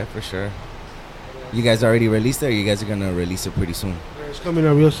right, for sure. You guys already released it, or you guys are going to release it pretty soon? It's coming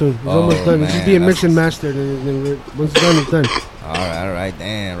out real soon. It's almost done. It's just being mixed and mastered. Once it's done, it's done. All right.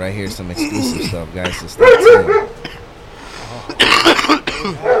 Damn, right here, some exclusive stuff, guys. So stay tuned.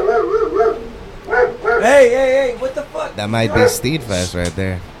 Hey, what the fuck? That might be Steedfast right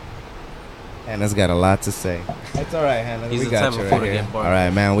there. Hannah's got a lot to say. That's all right, Hannah. We got you right here. All right,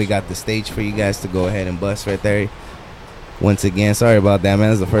 man. We got the stage for you guys to go ahead and bust right there. Once again, sorry about that,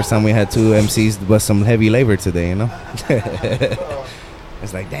 man. It's the first time we had two MCs to bust some heavy labor today, you know?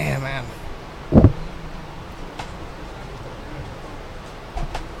 It's like, damn, man.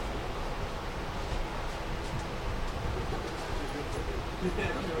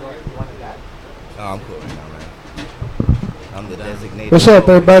 Oh, I'm cool right now, man. I'm the designated. What's up,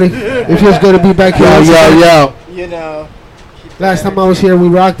 everybody? It feels good to be back here. Yo. You know. Last time I was here, we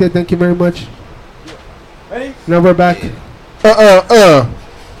rocked it. Thank you very much. Ready? Now we're back.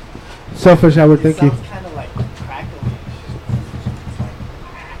 Selfish, I would thank you. Kind of like crackly.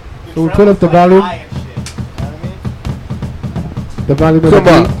 So we put up the volume. The volume of the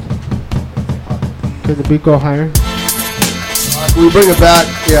beat. Can the beat go higher? We bring it back.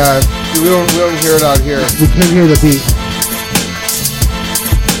 Yeah, we don't hear it out here. We can hear the beat.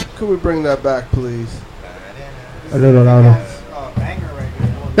 Could we bring that back, please? A little louder.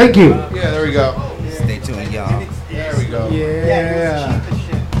 Thank you. Yeah, there we go. Stay tuned, y'all. There we go. Yeah.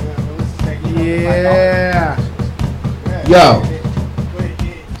 Yo.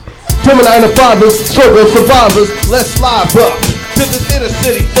 Gemini fathers, struggle survivors, let's live up to this inner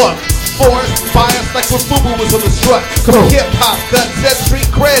city funk. Forest bias like when Fubu was on the strut. Hip hop cut, set street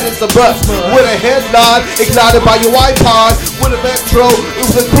cred is a bust. With a head nod, ignited by your iPod. With a metro, it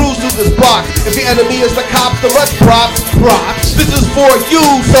was a cruise through this box. If your enemy is the cops, the much props. This is for you,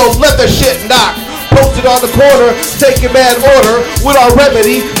 so let the shit knock. Posted on the corner, taking mad order with our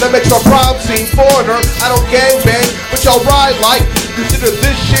remedy that makes our crime seem foreigner. I don't gangbang, but y'all ride like. Consider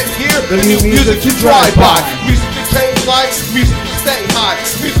this shit here the new music to drive by. Music to change life, music to stay high.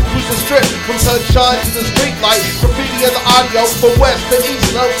 Music moves the strip from sunshine to the street light. Graffiti and the audio from west to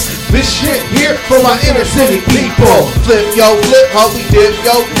east notes. This shit here for my inner city people. Flip yo flip, homie dip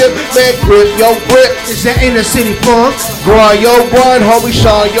yo dip, man grip yo grip. It's that inner city funk. Grind yo grind, homie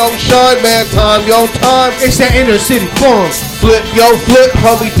shine yo shine, man time yo time. It's that inner city funk. Flip yo flip,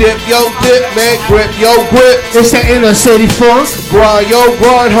 homie dip yo dip, man grip yo grip. It's that inner city funk. Grind yo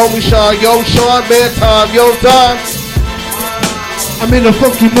grind, homie shine yo shine, man time yo time. I'm in a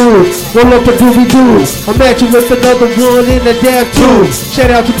funky mood, roll up a doobie-doo. I'm at you with another one in the damn tube.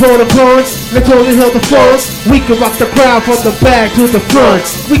 Shout out to Protocon, let's only hold the front. We can rock the crowd from the back to the front.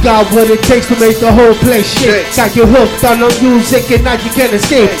 We got what it takes to make the whole place shake. Got you hooked on the music and now you can't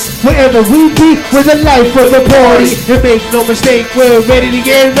escape. Wherever we be, we're the life of the party. And make no mistake, we're ready to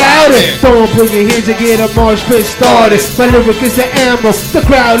get rowdy. Don't put your hands and get a march pit started. My lyric is the ammo, the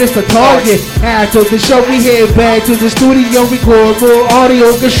crowd is the target. After the show, we head back to the studio, record more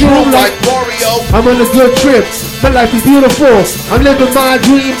audio, get shoot like Wario. I'm on a good trip, my life is beautiful. I'm living my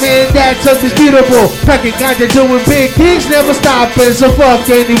dream, man, that's undisputable. Packing ganja, doing big things, never stopping. So fuck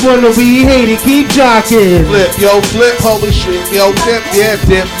anyone that we hate it, keep jocking. Flip, yo, flip, holy shit, yo, dip, yeah,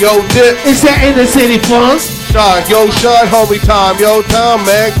 dip, yo, dip. It's that inner city funk. Shine, homie, time, yo, time,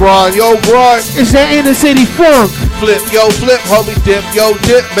 man, grind, yo, grind. It's that inner city funk. Flip, yo, flip, homie, dip, yo,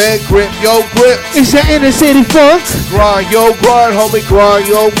 dip, man, grip, yo, grip. It's the inner city funk. Grind, yo, grind, homie, grind,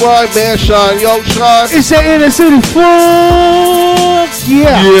 yo, grind, man, shine, yo, shine. It's the inner city funk.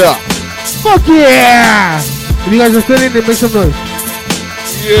 Yeah. Yeah. Fuck yeah. If you guys are feeling it, make some noise.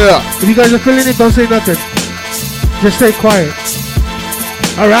 Yeah. If you guys are feeling it, don't say nothing. Just stay quiet.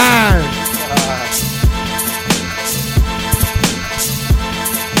 All right.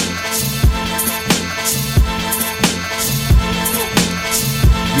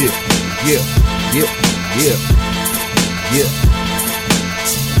 Yeah.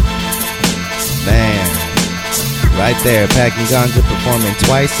 Man, right there, Packing Ganja performing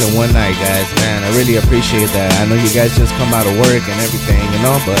twice in one night, guys. Man, I really appreciate that. I know you guys just come out of work and everything, you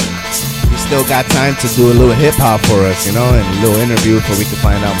know, but you still got time to do a little hip hop for us, you know, and a little interview so we can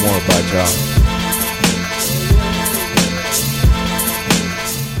find out more about y'all.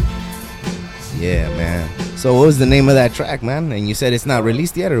 Yeah, man. So what was the name of that track, man? And you said it's not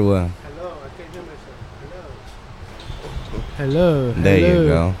released yet, or what? Hello. There you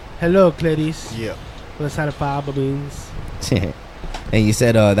go. Hello, Clarice. Yeah. What's out of Papa Beans? And you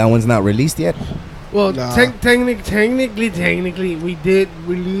said that one's not released yet? Well, technically, we did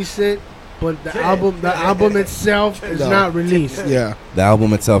release it, but the album itself is not released. Yeah. The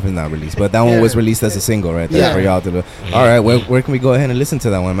album itself is not released, but that one was released as a single right there for y'all to do. All right, where can we go ahead and listen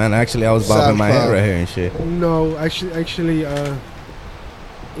to that one, man? Actually, I was bobbing my head right here and shit. No, actually,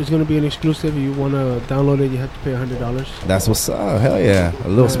 it's gonna be an exclusive. If you wanna download it, you have to pay $100. That's what's up. Hell yeah, a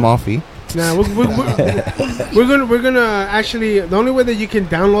little small fee. Nah, we're gonna actually. The only way that you can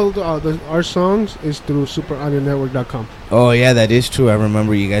download our songs is through superaudionetwork.com. Oh yeah, that is true. I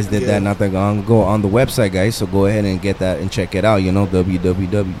remember you guys did that not that long ago on the website, guys. So go ahead and get that and check it out. You know,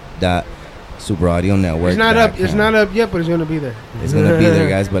 www.superaudionetwork. It's not up. It's not up yet, but it's gonna be there. It's gonna be there,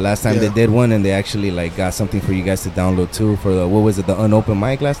 guys. But last time they did one, and they actually like got something for you guys to download too. For the, what was it, the unopened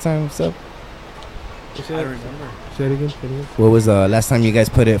mic last time? What's up? I don't remember. Say it again. What was last time you guys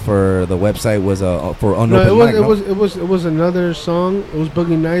put it for the website? Was for unopened mic? It was another song. It was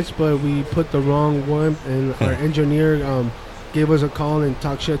Boogie Nights, but we put the wrong one, and our engineer gave us a call and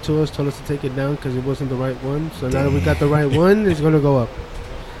talked shit to us, told us to take it down because it wasn't the right one. So now that we got the right one, it's gonna go up.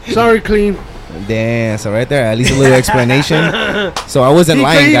 Sorry, Clean. Damn. So right there, at least a little explanation. So I wasn't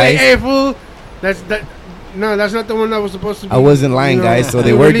lying, guys. Hey, fool. No, that's not the one that was supposed to be. I wasn't lying, guys. So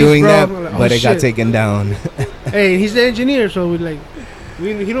they were doing that, but it got taken down. Hey, he's the engineer, so he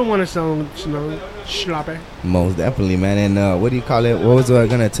don't want to sound sloppy. Most definitely, man. And what do you call it? What was I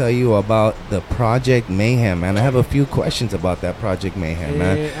gonna tell you about the Project Mayhem, man? I have a few questions about that Project Mayhem,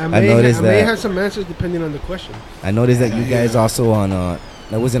 man. I may have some answers depending on the question. I noticed that you guys also on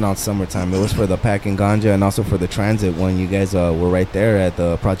that wasn't on Summertime. It was for the Packing Ganja and also for the Transit one. You guys were right there at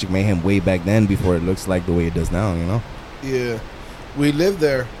the Project Mayhem way back then before it looks like the way it does now, you know? Yeah. We lived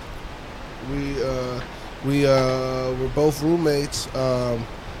there. We were both roommates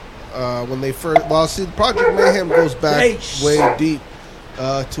when they first... Well, see, the Project Mayhem goes back way deep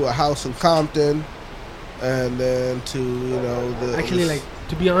to a house in Compton and then to, you know... Actually, like,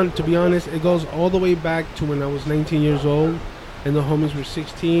 to be honest, it goes all the way back to when I was 19 years old. And the homies were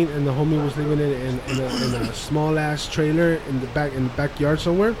 16, and the homie was living in a small ass trailer in the backyard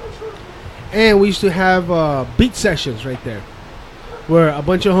somewhere. And we used to have beat sessions right there, where a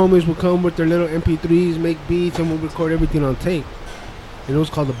bunch of homies would come with their little MP3s, make beats, and we'd record everything on tape. And it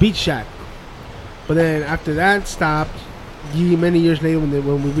was called the Beat Shack. But then after that stopped, many years later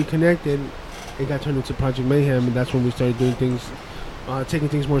when we reconnected, it got turned into Project Mayhem, and that's when we started doing things, taking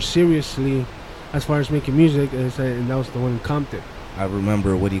things more seriously. As far as making music, and that was the one in Compton. I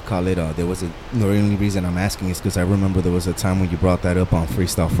remember, what do you call it? There was the only reason I'm asking is because I remember there was a time when you brought that up on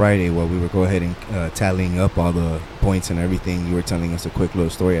Freestyle Friday where we were go ahead and tallying up all the points and everything. You were telling us a quick little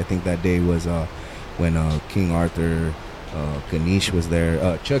story. I think that day was when King Arthur, Ganesh was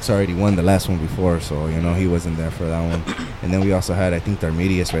there. Chuck's already won the last one before, so you know he wasn't there for that one. And then we also had, I think,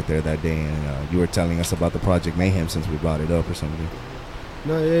 Darmedius right there that day, and you were telling us about the Project Mayhem since we brought it up or something.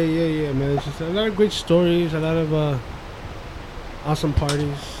 No, yeah, man. It's just a lot of great stories, a lot of awesome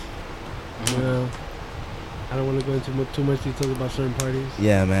parties. You know, I don't want to go into too much details about certain parties.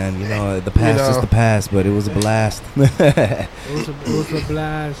 Yeah, man. You know, the past is the past, but it was a blast. It was a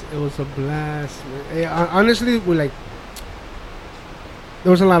blast. It was a blast. Hey, honestly, there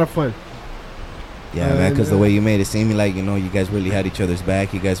was a lot of fun. Yeah, man, because the way you made it seem like, you know, you guys really had each other's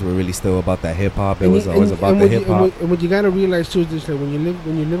back. You guys were really still about that hip hop. It was always about the hip hop. And what you gotta realize too is this: like when you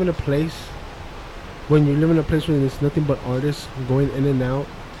live in a place, where there's nothing but artists going in and out,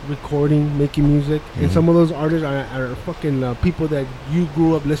 recording, making music, and some of those artists are fucking people that you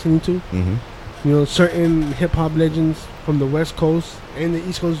grew up listening to. You know, certain hip hop legends from the West Coast and the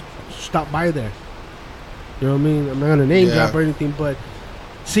East Coast stop by there. You know what I mean? I'm not gonna name drop or anything, but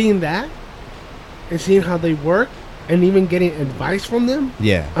seeing that and seeing how they work and even getting advice from them,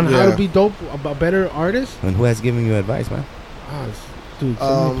 on how to be dope, a better artist. And who has given you advice, man? Dude,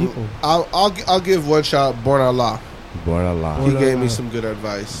 so many people. I'll give one shout out, Born Allah. Born Allah. He gave me some good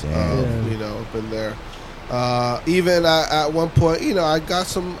advice. You know, up in there. Even at one point, you know, I got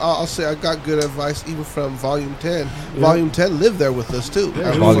some. I'll say I got good advice even from Volume 10. Volume 10 lived there with us too.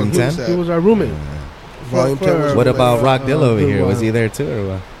 Volume 10. He was our roommate. Volume 10 was what about Rock Dill over here? Was he there too, or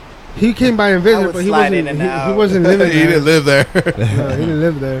what? He came by and visited, but he wasn't living there. He didn't live there. No, he didn't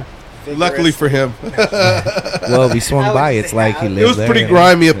live there. Luckily for him. Well, we swung by. It's like he lived there. It was pretty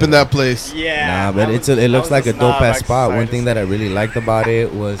grimy up in that place. Nah, but it looks like a dope ass spot. One thing that I really liked about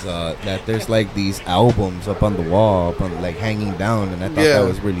it was that there's like these albums up on the wall, up on, like hanging down, and I thought that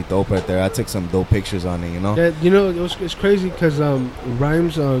was really dope right there. I took some dope pictures on it, you know. Yeah, you know, it's crazy because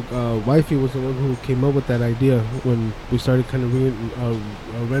Rhymes' wifey was the one who came up with that idea when we started kind of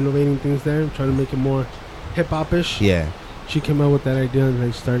renovating things there, trying to make it more hip hop-ish. Yeah. She came out with that idea and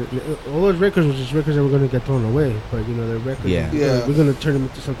they started. All those records were just records that were going to get thrown away, but you know, they're records. We're going to turn them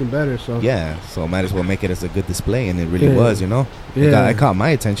into something better. So so might as well make it as a good display, and it really was, you know. I caught my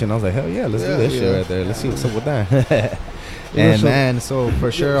attention. I was like, hell yeah, let's do this shit right there. Let's see what's up with that. And man, so for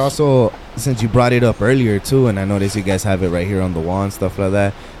sure, also since you brought it up earlier too, and I noticed you guys have it right here on the wall and stuff like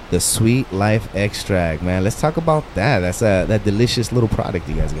that. The Sweet Life Extract, man. Let's talk about that. That's that delicious little product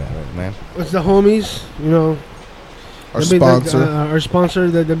you guys got, right, man. It's the homies, you know. Our sponsor. Our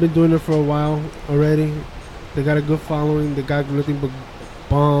sponsor, that they've been doing it for a while already. They got a good following. They got nothing but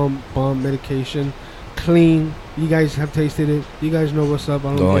bomb medication. Clean. You guys have tasted it. You guys know what's up.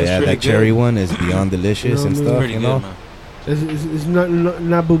 That cherry one is beyond delicious and stuff, you know. It's not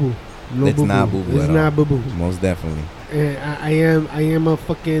boo-boo. It's not boo-boo. It's not boo-boo. Most definitely. And I am a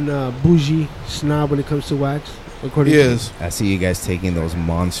fucking bougie snob when it comes to wax. I see you guys taking those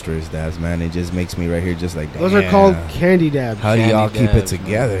monstrous dabs, man. It just makes me right here just like, those are called candy dabs. How do y'all keep it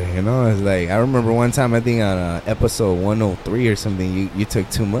together? Man. You know, it's like I remember one time, I think on episode 103 or something, you took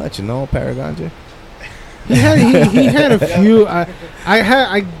too much, you know, Paragon. He had a few.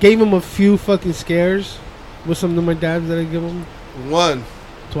 I gave him a few fucking scares with some of my dabs that I give him.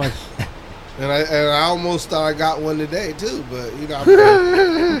 Twice. And I almost thought I got one today too, but you know.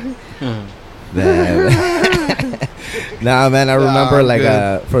 Nah, man, I remember like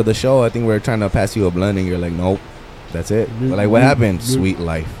for the show, I think we were trying to pass you a blunt and you're like, nope, that's it. But like, what happened? Sweet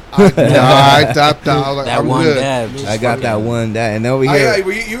Life. I tapped out. Like, that one dab. I got that one dab, and over here,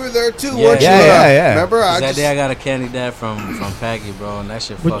 you were there too, weren't you? Yeah. Remember, that day I got a candy dab from Paggy, bro, and that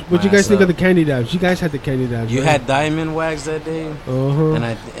shit fucked. What you guys think of the candy dabs? You guys had the candy dabs. You had diamond wax that day, and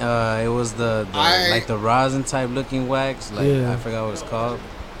it was the like the rosin type looking wax. Like I forgot what it's called.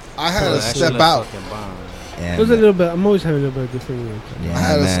 I had to step out. It was a little bit. I'm always having a little bit of different. I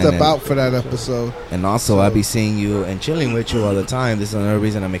had to step out for that episode. And also, I'll be seeing you and chilling with you all the time. This is another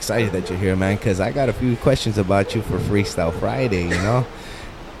reason I'm excited that you're here, man. Because I got a few questions about you for Freestyle Friday. You know.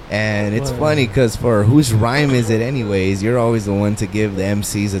 And it's funny because for whose rhyme is it anyways? You're always the one to give the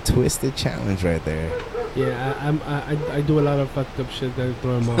MCs a twisted challenge right there. Yeah, I do a lot of fucked up shit that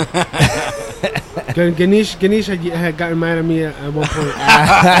throw him off. Ganesh had gotten mad at me at one point.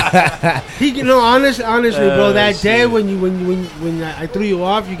 Honestly, bro, that day when I threw you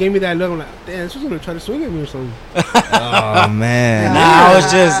off, you gave me that look. I'm like, damn, this was gonna try to swing at me or something. Oh man. I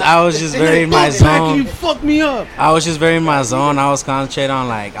was just very in my zone. You fucked me up. I was just very in my zone. I was concentrating on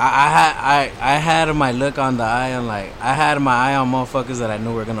like I had my look on the eye on like I had my eye on motherfuckers that I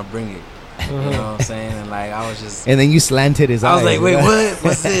knew were gonna bring it. You know what I'm saying? And like I was just. And then you slanted his eyes. I was like, wait, what?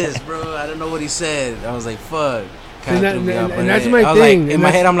 What's this, bro? I don't know what he said. I was like, fuck. And that's my thing. Like, in my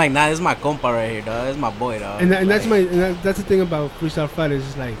head, I'm like, nah, this is my compa right here, dog. This is my boy, dog. And that's the thing about Freestyle Friday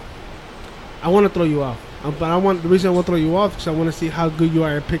is like, I want to throw you off. But the reason I want to throw you off is I want to see how good you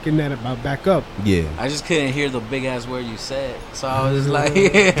are at picking that back up. Yeah. I just couldn't hear the big ass word you said, so I was just like,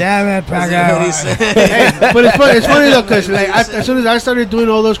 damn it, but it's funny though, cause like as soon as I started doing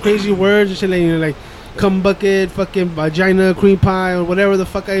all those crazy words and shit, like, you know, like cum bucket, fucking vagina, cream pie, or whatever the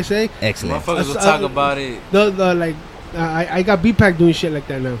fuck I say. Excellent. Motherfuckers will talk about it. I got B-Pack doing shit like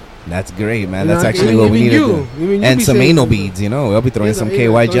that now. That's great, man. That's actually what we need to do. And some anal beads, you know. We'll be throwing some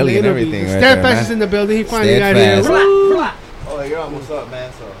KY jelly and everything. Steadfast is in the building. He finally got here. Oh, you're almost up,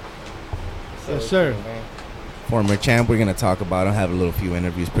 man. Yes, sir. Former champ, we're going to talk about him. Have a few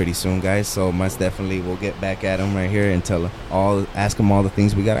interviews pretty soon, guys. So most definitely we'll get back at him right here and ask him all the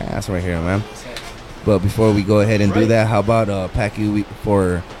things we got to ask right here, man. But before we go ahead and do that, how about Packy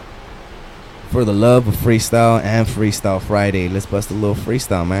for For the love of freestyle and Freestyle Friday, let's bust a little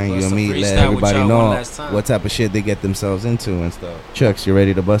freestyle, man. You and me, let everybody know what type of shit they get themselves into and stuff. Chucks, you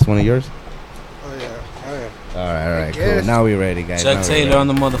ready to bust one of yours? Oh yeah, I am. All right, cool. Now we ready, guys. Chuck Taylor on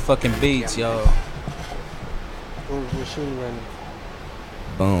the motherfucking beats, y'all. We're shooting right now.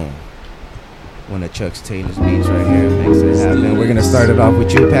 Boom. One of Chuck Taylor's beats right here makes it happen. We're gonna start it off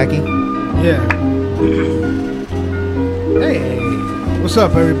with you, Packy. Yeah. Hey, what's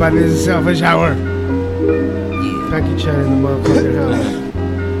up, everybody? This is Selfish Hour. Packy Chan in the motherfucking house.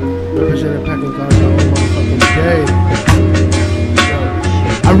 Representing Packing Ganja all motherfucking day.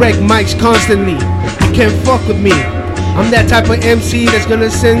 I wreck mics constantly. You can't fuck with me. I'm that type of MC that's gonna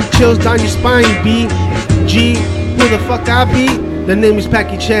send chills down your spine, B. G, who the fuck I be? The name is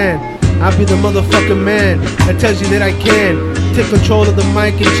Packy Chan. I'll be the motherfucking man that tells you that I can take control of the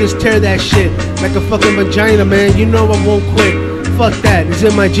mic and just tear that shit like a fucking vagina, man. You know I won't quit. Fuck that. It's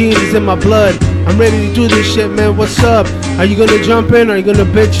in my genes, it's in my blood. I'm ready to do this shit, man. What's up? Are you gonna jump in or are you gonna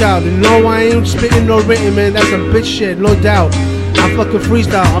bitch out? And no, I ain't spitting no written, man. That's some bitch shit, no doubt. I fucking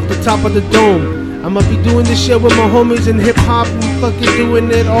freestyle off the top of the dome. I'ma be doing this shit with my homies in hip hop and fucking doing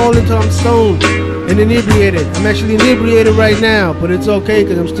it all until I'm stoned and inebriated. I'm actually inebriated right now, but it's okay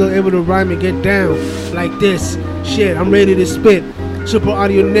because I'm still able to rhyme and get down like this. Shit, I'm ready to spit. Super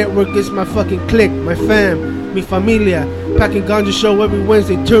Audio Network is my fucking clique, my fam, mi familia. Packing Ganja show every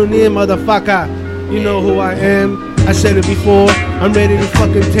Wednesday. Tune in, motherfucker. You know who I am. I said it before. I'm ready to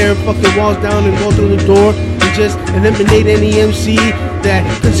fucking tear fucking walls down and go through the door and just eliminate any MC that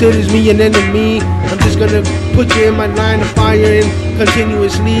considers me an enemy. I'm just gonna put you in my line of fire and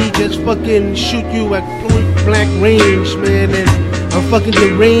continuously just fucking shoot you at point blank range, man. And I'm fucking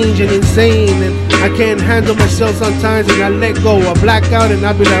deranged and insane, and I can't handle myself sometimes, and I let go. I black out and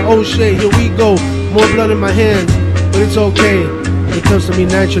I be like, oh shit, here we go. More blood in my hands, but it's okay. It comes to me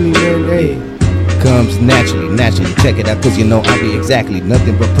naturally, man. Hey. Comes naturally. Check it out, cause you know I be exactly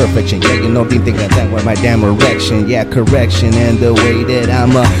nothing but perfection. Yeah, you know, be thinking that with my damn erection. Yeah, correction, and the way that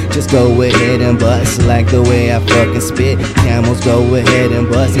I'ma just go ahead and bust. Like the way I fucking spit, camels go ahead and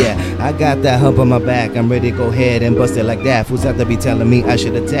bust. Yeah, I got that hump on my back, I'm ready to go ahead and bust it like that. Fools out there be telling me I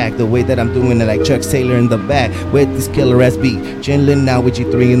should attack the way that I'm doing it, like Chuck Taylor in the back with this killer ass beat. Chillin' now with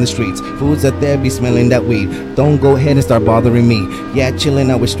G3 in the streets. Fools out there be smelling that weed. Don't go ahead and start bothering me. Yeah,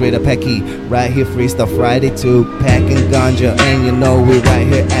 chillin' out with straight up Packy. Right here, Freestyle Friday too, Packing Ganja, and you know we right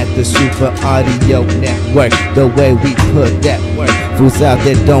here at the Super Audio Network. The way we put that work, fools out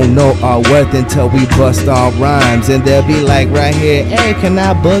there don't know our worth until we bust our rhymes, and they'll be like right here, hey, can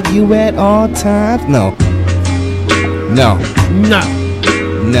I bug you at all times? No.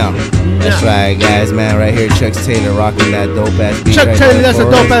 That's right, guys, man. Right here, Chuck Taylor rocking that dope ass beat. Chuck Taylor, that's a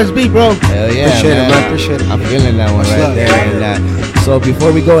dope ass beat, bro. Hell yeah, appreciate man. it, man. Appreciate it. I'm feeling that one right there. And so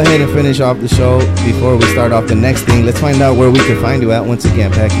before we go ahead and finish off the show, before we start off the next thing, let's find out where we can find you at once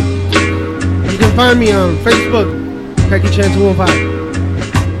again, Packy. You can find me on Facebook, Packy Chan 215.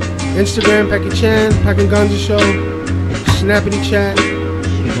 Instagram, Packy Chan, Packing Ganja Show, Snappity Chat,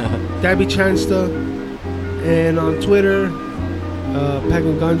 Dabby Chansta, and on Twitter,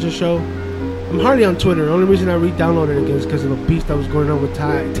 Packing Ganja Show. I'm hardly on Twitter. The only reason I re-downloaded it again is because of the beef that was going on with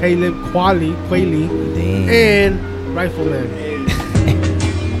Talib Kweli, and Rifleman.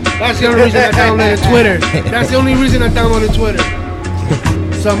 That's the only reason I downloaded Twitter. That's the only reason I downloaded Twitter.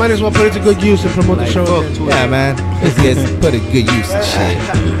 So I might as well put it to good use and promote the show. Yeah, man. Let's put it good use and shit.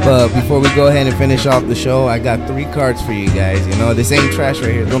 But before we go ahead and finish off the show, I got 3 cards for you guys. You know, this ain't trash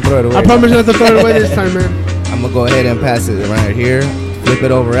right here. Don't throw it away. I promise not to throw it away this time, man. I'm gonna go ahead and pass it right here. Flip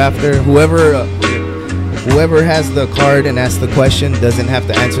it over after. Whoever has the card and asks the question doesn't have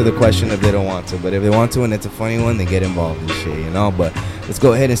to answer the question if they don't want to. But if they want to and it's a funny one, they get involved in shit, you know. But let's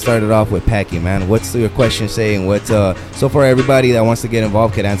go ahead and start it off with Packy, man. What's your question saying? What's so far everybody that wants to get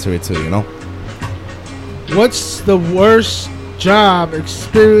involved can answer it too, you know. What's the worst job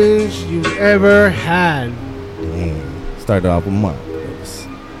experience you've ever had? Damn. Start it off with Mark.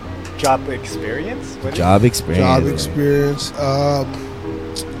 Job experience? Job experience.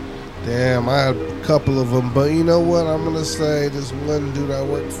 Damn, I had a couple of them, but you know what? I'm gonna say this one dude I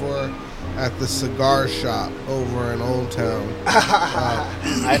worked for at the cigar shop over in Old Town.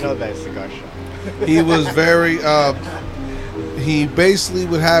 I know that cigar shop. He was very. He basically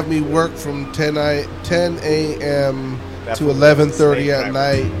would have me work from 10 a.m. to 11:30 at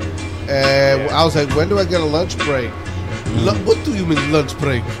night, and I was like, "When do I get a lunch break?" What do you mean lunch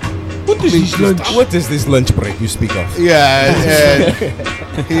break? What is this lunch break you speak of? Yeah, and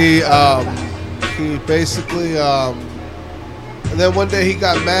he basically and then one day he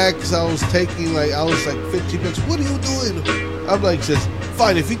got mad because I was like 15 minutes. What are you doing? I'm like, just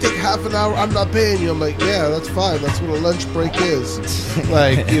fine. If you take half an hour, I'm not paying you. I'm like, yeah, that's fine. That's what a lunch break is.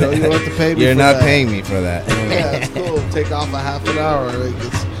 Like, you don't have to pay me. You're for not that. paying me for that. Yeah, it's cool. Take off a half an hour.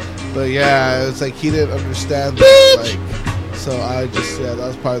 But yeah, it's like he didn't understand that. Like, so I just that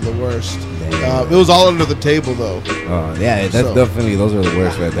was probably the worst. It was all under the table though. Oh yeah, that's definitely those are the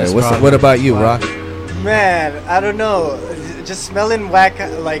worst right there. What about you, Rock? Man, I don't know. Just smelling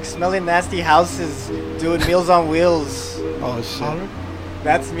smelling nasty houses, doing Meals on Wheels. Oh shit.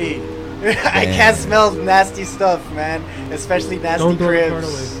 That's me. I can't smell nasty stuff, man. Especially nasty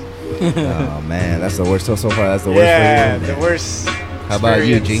cribs. Oh man, that's the worst. So far, that's the worst. Yeah, for you, the worst. How about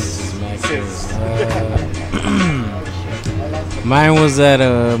you, G? Mine was at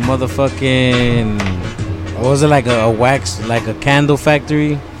a motherfucking. What was it, like a wax, like a candle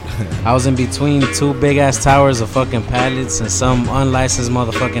factory? I was in between two big ass towers of fucking pallets, and some unlicensed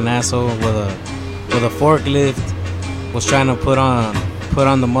motherfucking asshole with a forklift was trying to put on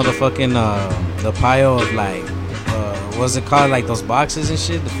the motherfucking the pile of like what's it called, like those boxes and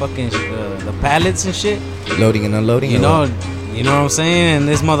shit, the fucking the pallets and shit. Loading and unloading. You know what I'm saying? And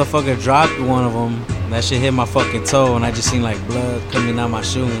this motherfucker dropped one of them. That shit hit my fucking toe, and I just seen like blood coming out my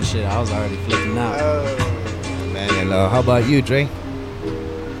shoe and shit. I was already flipping out. Man, and how about you, Dre?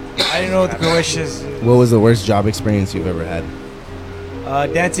 I didn't know what the question is. What was the worst job experience you've ever had?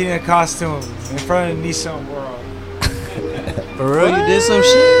 Dancing in a costume in front of Nissan World. For real, you did some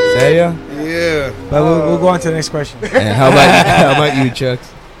shit? Serio? Yeah. But we'll go on to the next question. And how about you,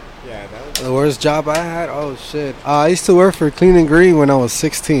 Chucks? Yeah, that was The worst job I had? Oh shit. I used to work for Clean and Green when I was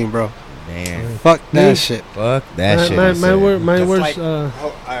 16, bro. Damn. Fuck that shit. Fuck that shit. My worst.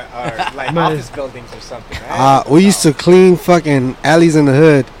 like office buildings or something. Right? We used to clean fucking alleys in the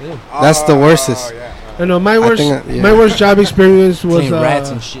hood. That's the worstest. Yeah. I know my worst. yeah. My worst job experience was Clean rats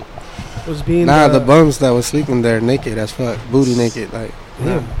and shit. Was being the bums that was sleeping there naked as fuck, booty naked, like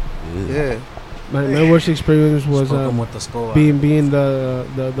yeah. My worst experience was with the skull being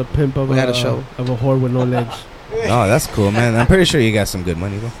the pimp of We had a show. of a whore with no legs. Oh, that's cool, man. I'm pretty sure you got some good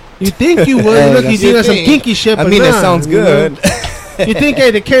money, though. You think you would? Look, you think that's some kinky shit. I but mean, it nah, sounds good. You think,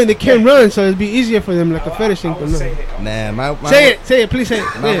 hey, they can't run, so it'd be easier for them, like a fetish thing. But no. Nah, my say it, please say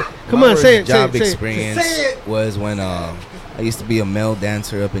it. Come on, say it. Job say it, experience was when I used to be a male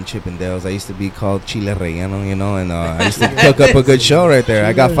dancer up in Chippendales. I used to be called Chile Relleno, you know, and I used to cook up a good show right there.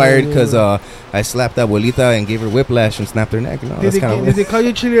 I got fired because I slapped abuelita and gave her whiplash and snapped her neck. You know, did they call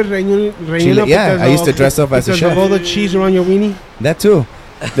you Chile Relleno? Chile, yeah, I used to dress up as a chef. Because of all the cheese around your weenie? That too.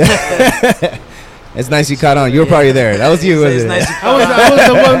 It's nice you caught on. You were probably there. That was you, wasn't it? I was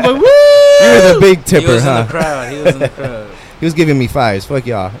the one, but woo! You were the big tipper, He was huh? in the crowd. He was in the crowd. He was giving me fives. Fuck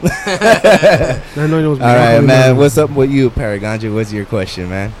y'all. I know it was all right, man. What's up with you, Paragonja? What's your question,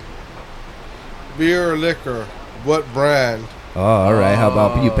 man? Beer or liquor? What brand? Oh, all right. How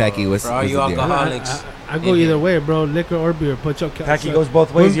about you, Packy? What's For all you alcoholics? I go either way, bro. Liquor or beer. Put your Packy goes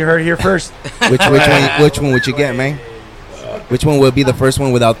both ways. You heard it here first. Which one would you get, man? Which one would be the first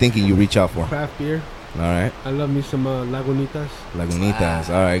one without thinking you reach out for? Craft beer. All right. I love me some Lagunitas. Lagunitas.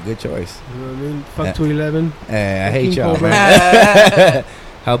 All right, good choice. You know what I mean? Fuck 211. Hey, I hate y'all, man.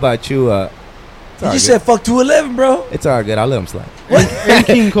 How about you? You just said fuck 211, bro. It's all good. I'll let him slide. And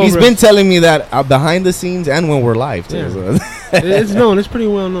King Cobra. He's been telling me that behind the scenes and when we're live too. Yeah. So. It's known. It's pretty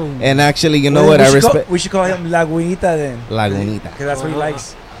well known. And actually, you know what? I respect. We should call him Lagunita then. Lagunita. Because that's what he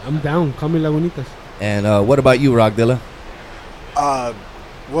likes. I'm down. Call me Lagunitas. And what about you, Rockdilla?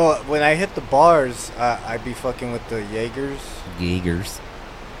 Well, when I hit the bars, I'd be fucking with the Jaegers.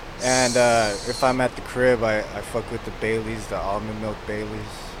 And if I'm at the crib, I fuck with the Baileys, the almond milk Baileys.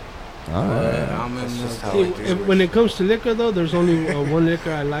 Almond milk. When it comes to liquor, though, there's only one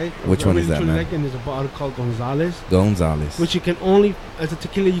liquor I like. Which one is that, man? Like, and there's a bottle called Gonzales. Which you can only, as a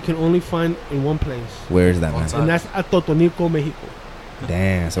tequila, you can only find in one place. Where is that, man? And that's at Totonilco, Mexico.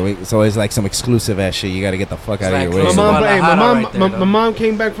 Damn, so it's like some exclusive ass shit. You got to get the fuck out of your way. My mom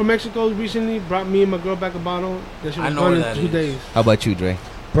came back from Mexico recently, brought me and my girl back a bottle. That she was gone in 2 days. How about you, Dre?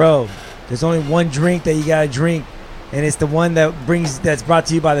 Bro, there's only one drink that you gotta drink, and it's the one that's brought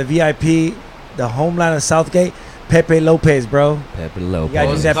to you by the VIP, the Homeland of Southgate, Pepe Lopez, bro. Pepe Lopez. You gotta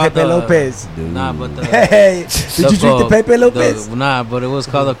drink that Pepe Lopez. Dude. Nah, but hey, did you drink the Pepe Lopez? Nah, but it was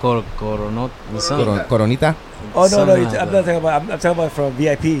called a Coronita. Oh no, I'm not talking about. I'm talking about from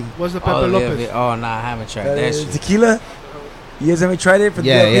VIP. What's the Pepe Lopez? Yeah, oh nah, I haven't tried that shit. Tequila. You guys haven't tried it for the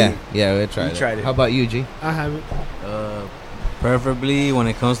VIP? Yeah, we tried it. How about you, G? I haven't. Preferably when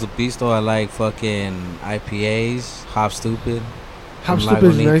it comes to pisto, I like fucking IPAs, Hop Stupid. Hop from Stupid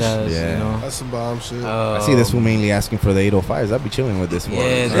is nice. Lagunitas, Yeah. you know. That's some bomb shit. I see this one mainly asking for the 805s. I'd be chilling with this one.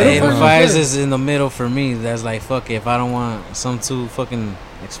 Yeah, the 805s is in the middle for me. That's like, fuck it. If I don't want something too fucking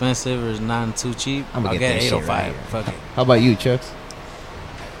expensive or not too cheap, I'll get this shit 805. right here. Fuck it. How about you, Chucks?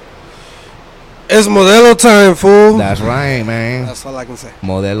 It's Modelo time, fool. That's right, man. That's all I can say.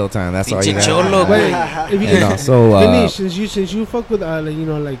 Modelo time. That's all you got. Cholo, Wait, if you You know, so Denise, since you fuck with like, you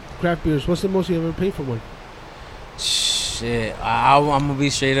know, like craft beers, what's the most you ever paid for one? Shit, I'm gonna be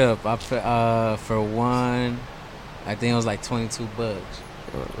straight up. For one, I think it was like $22.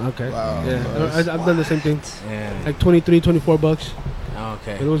 Okay. Wow. Yeah, Nice. I've done the same thing. Yeah. Like $23-24.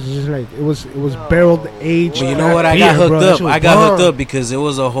 Okay. It was just like it was barreled aged. But you know what? I got hooked up. I got hooked up because it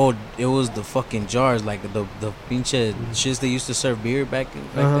was the fucking jars, like the pinche shits they used to serve beer back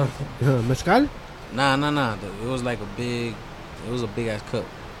then. Mezcal? Nah. It was like a big ass cup.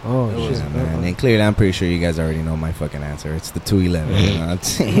 Oh shit, yeah, man. And clearly, I'm pretty sure you guys already know my fucking answer. It's the 211. You know what I'm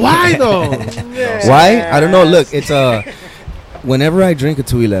saying? Why though? Why? I don't know. Look, it's whenever I drink a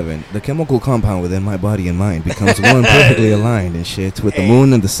 211, the chemical compound within my body and mind becomes one perfectly aligned and shit with the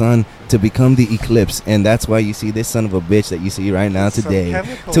moon and the sun to become the eclipse, and that's why you see this son of a bitch that you see right now today.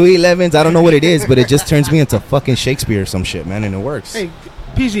 211s, I don't know what it is, but it just turns me into fucking Shakespeare or some shit, man, and it works. Hey,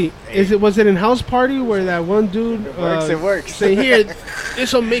 PZ, was it in House Party where that one dude It works. say here,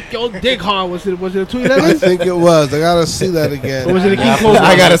 this'll make your dick hard? Was it a I 211? think it was. I gotta see that again. Or was it a King Cole?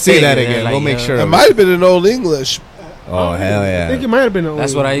 I gotta see that again. We'll make sure. It might have been in Old English. Oh hell I think yeah! it might have been.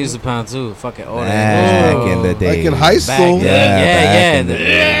 That's what I used to pound too. Fucking old. Back in the day, Like in high school.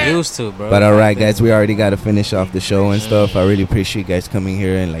 Yeah. Used to, bro. But all right, guys, we already got to finish off the show and stuff. I really appreciate you guys coming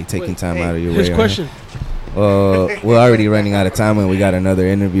here and like taking time out of your way. His question. We're already running out of time and we got another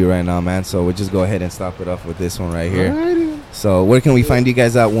interview right now, man. So we'll just go ahead and stop it off with this one right here. Alrighty. So where can we find you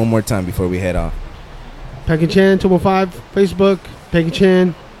guys out one more time before we head off? Packing Chan 215 Facebook, Packing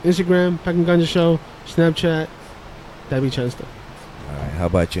Chan Instagram, Packing Ganja Show, Snapchat, that be Chan stuff. All right, how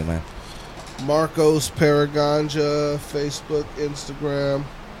about you, man? Marcos Paraganja, Facebook, Instagram.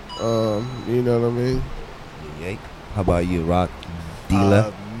 You know what I mean? Yay. How about you, Rock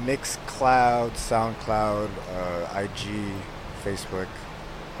Dealer? Mixcloud, SoundCloud, IG, Facebook,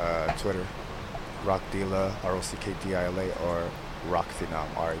 Twitter. Rock Dealer, ROCKDILA, or Rock Phenom,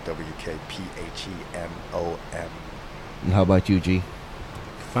 RAWKPHENOM. And how about you, G?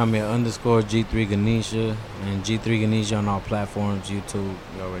 Find me at _G3 Ganesha and G3 Ganesha on all platforms, YouTube.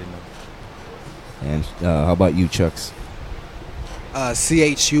 You already know. And how about you, Chucks?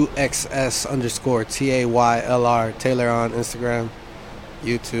 CHUXS_TAYLR Taylor on Instagram,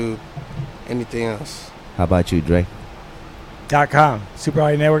 YouTube, anything else. How about you, Dre? .com,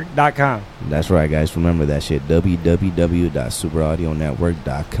 superaudionetwork.com. That's right, guys. Remember that shit.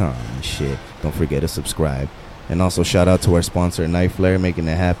 www.superaudionetwork.com. Shit. Don't forget to subscribe. And also shout out to our sponsor, Knife Flare, making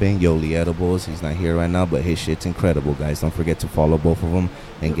it happen. Yoli Edibles. He's not here right now, but his shit's incredible, guys. Don't forget to follow both of them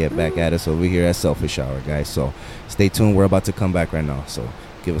and get back at us over here at Selfish Hour, guys. So stay tuned. We're about to come back right now. So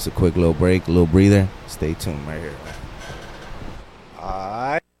give us a quick little break, a little breather. Stay tuned right here.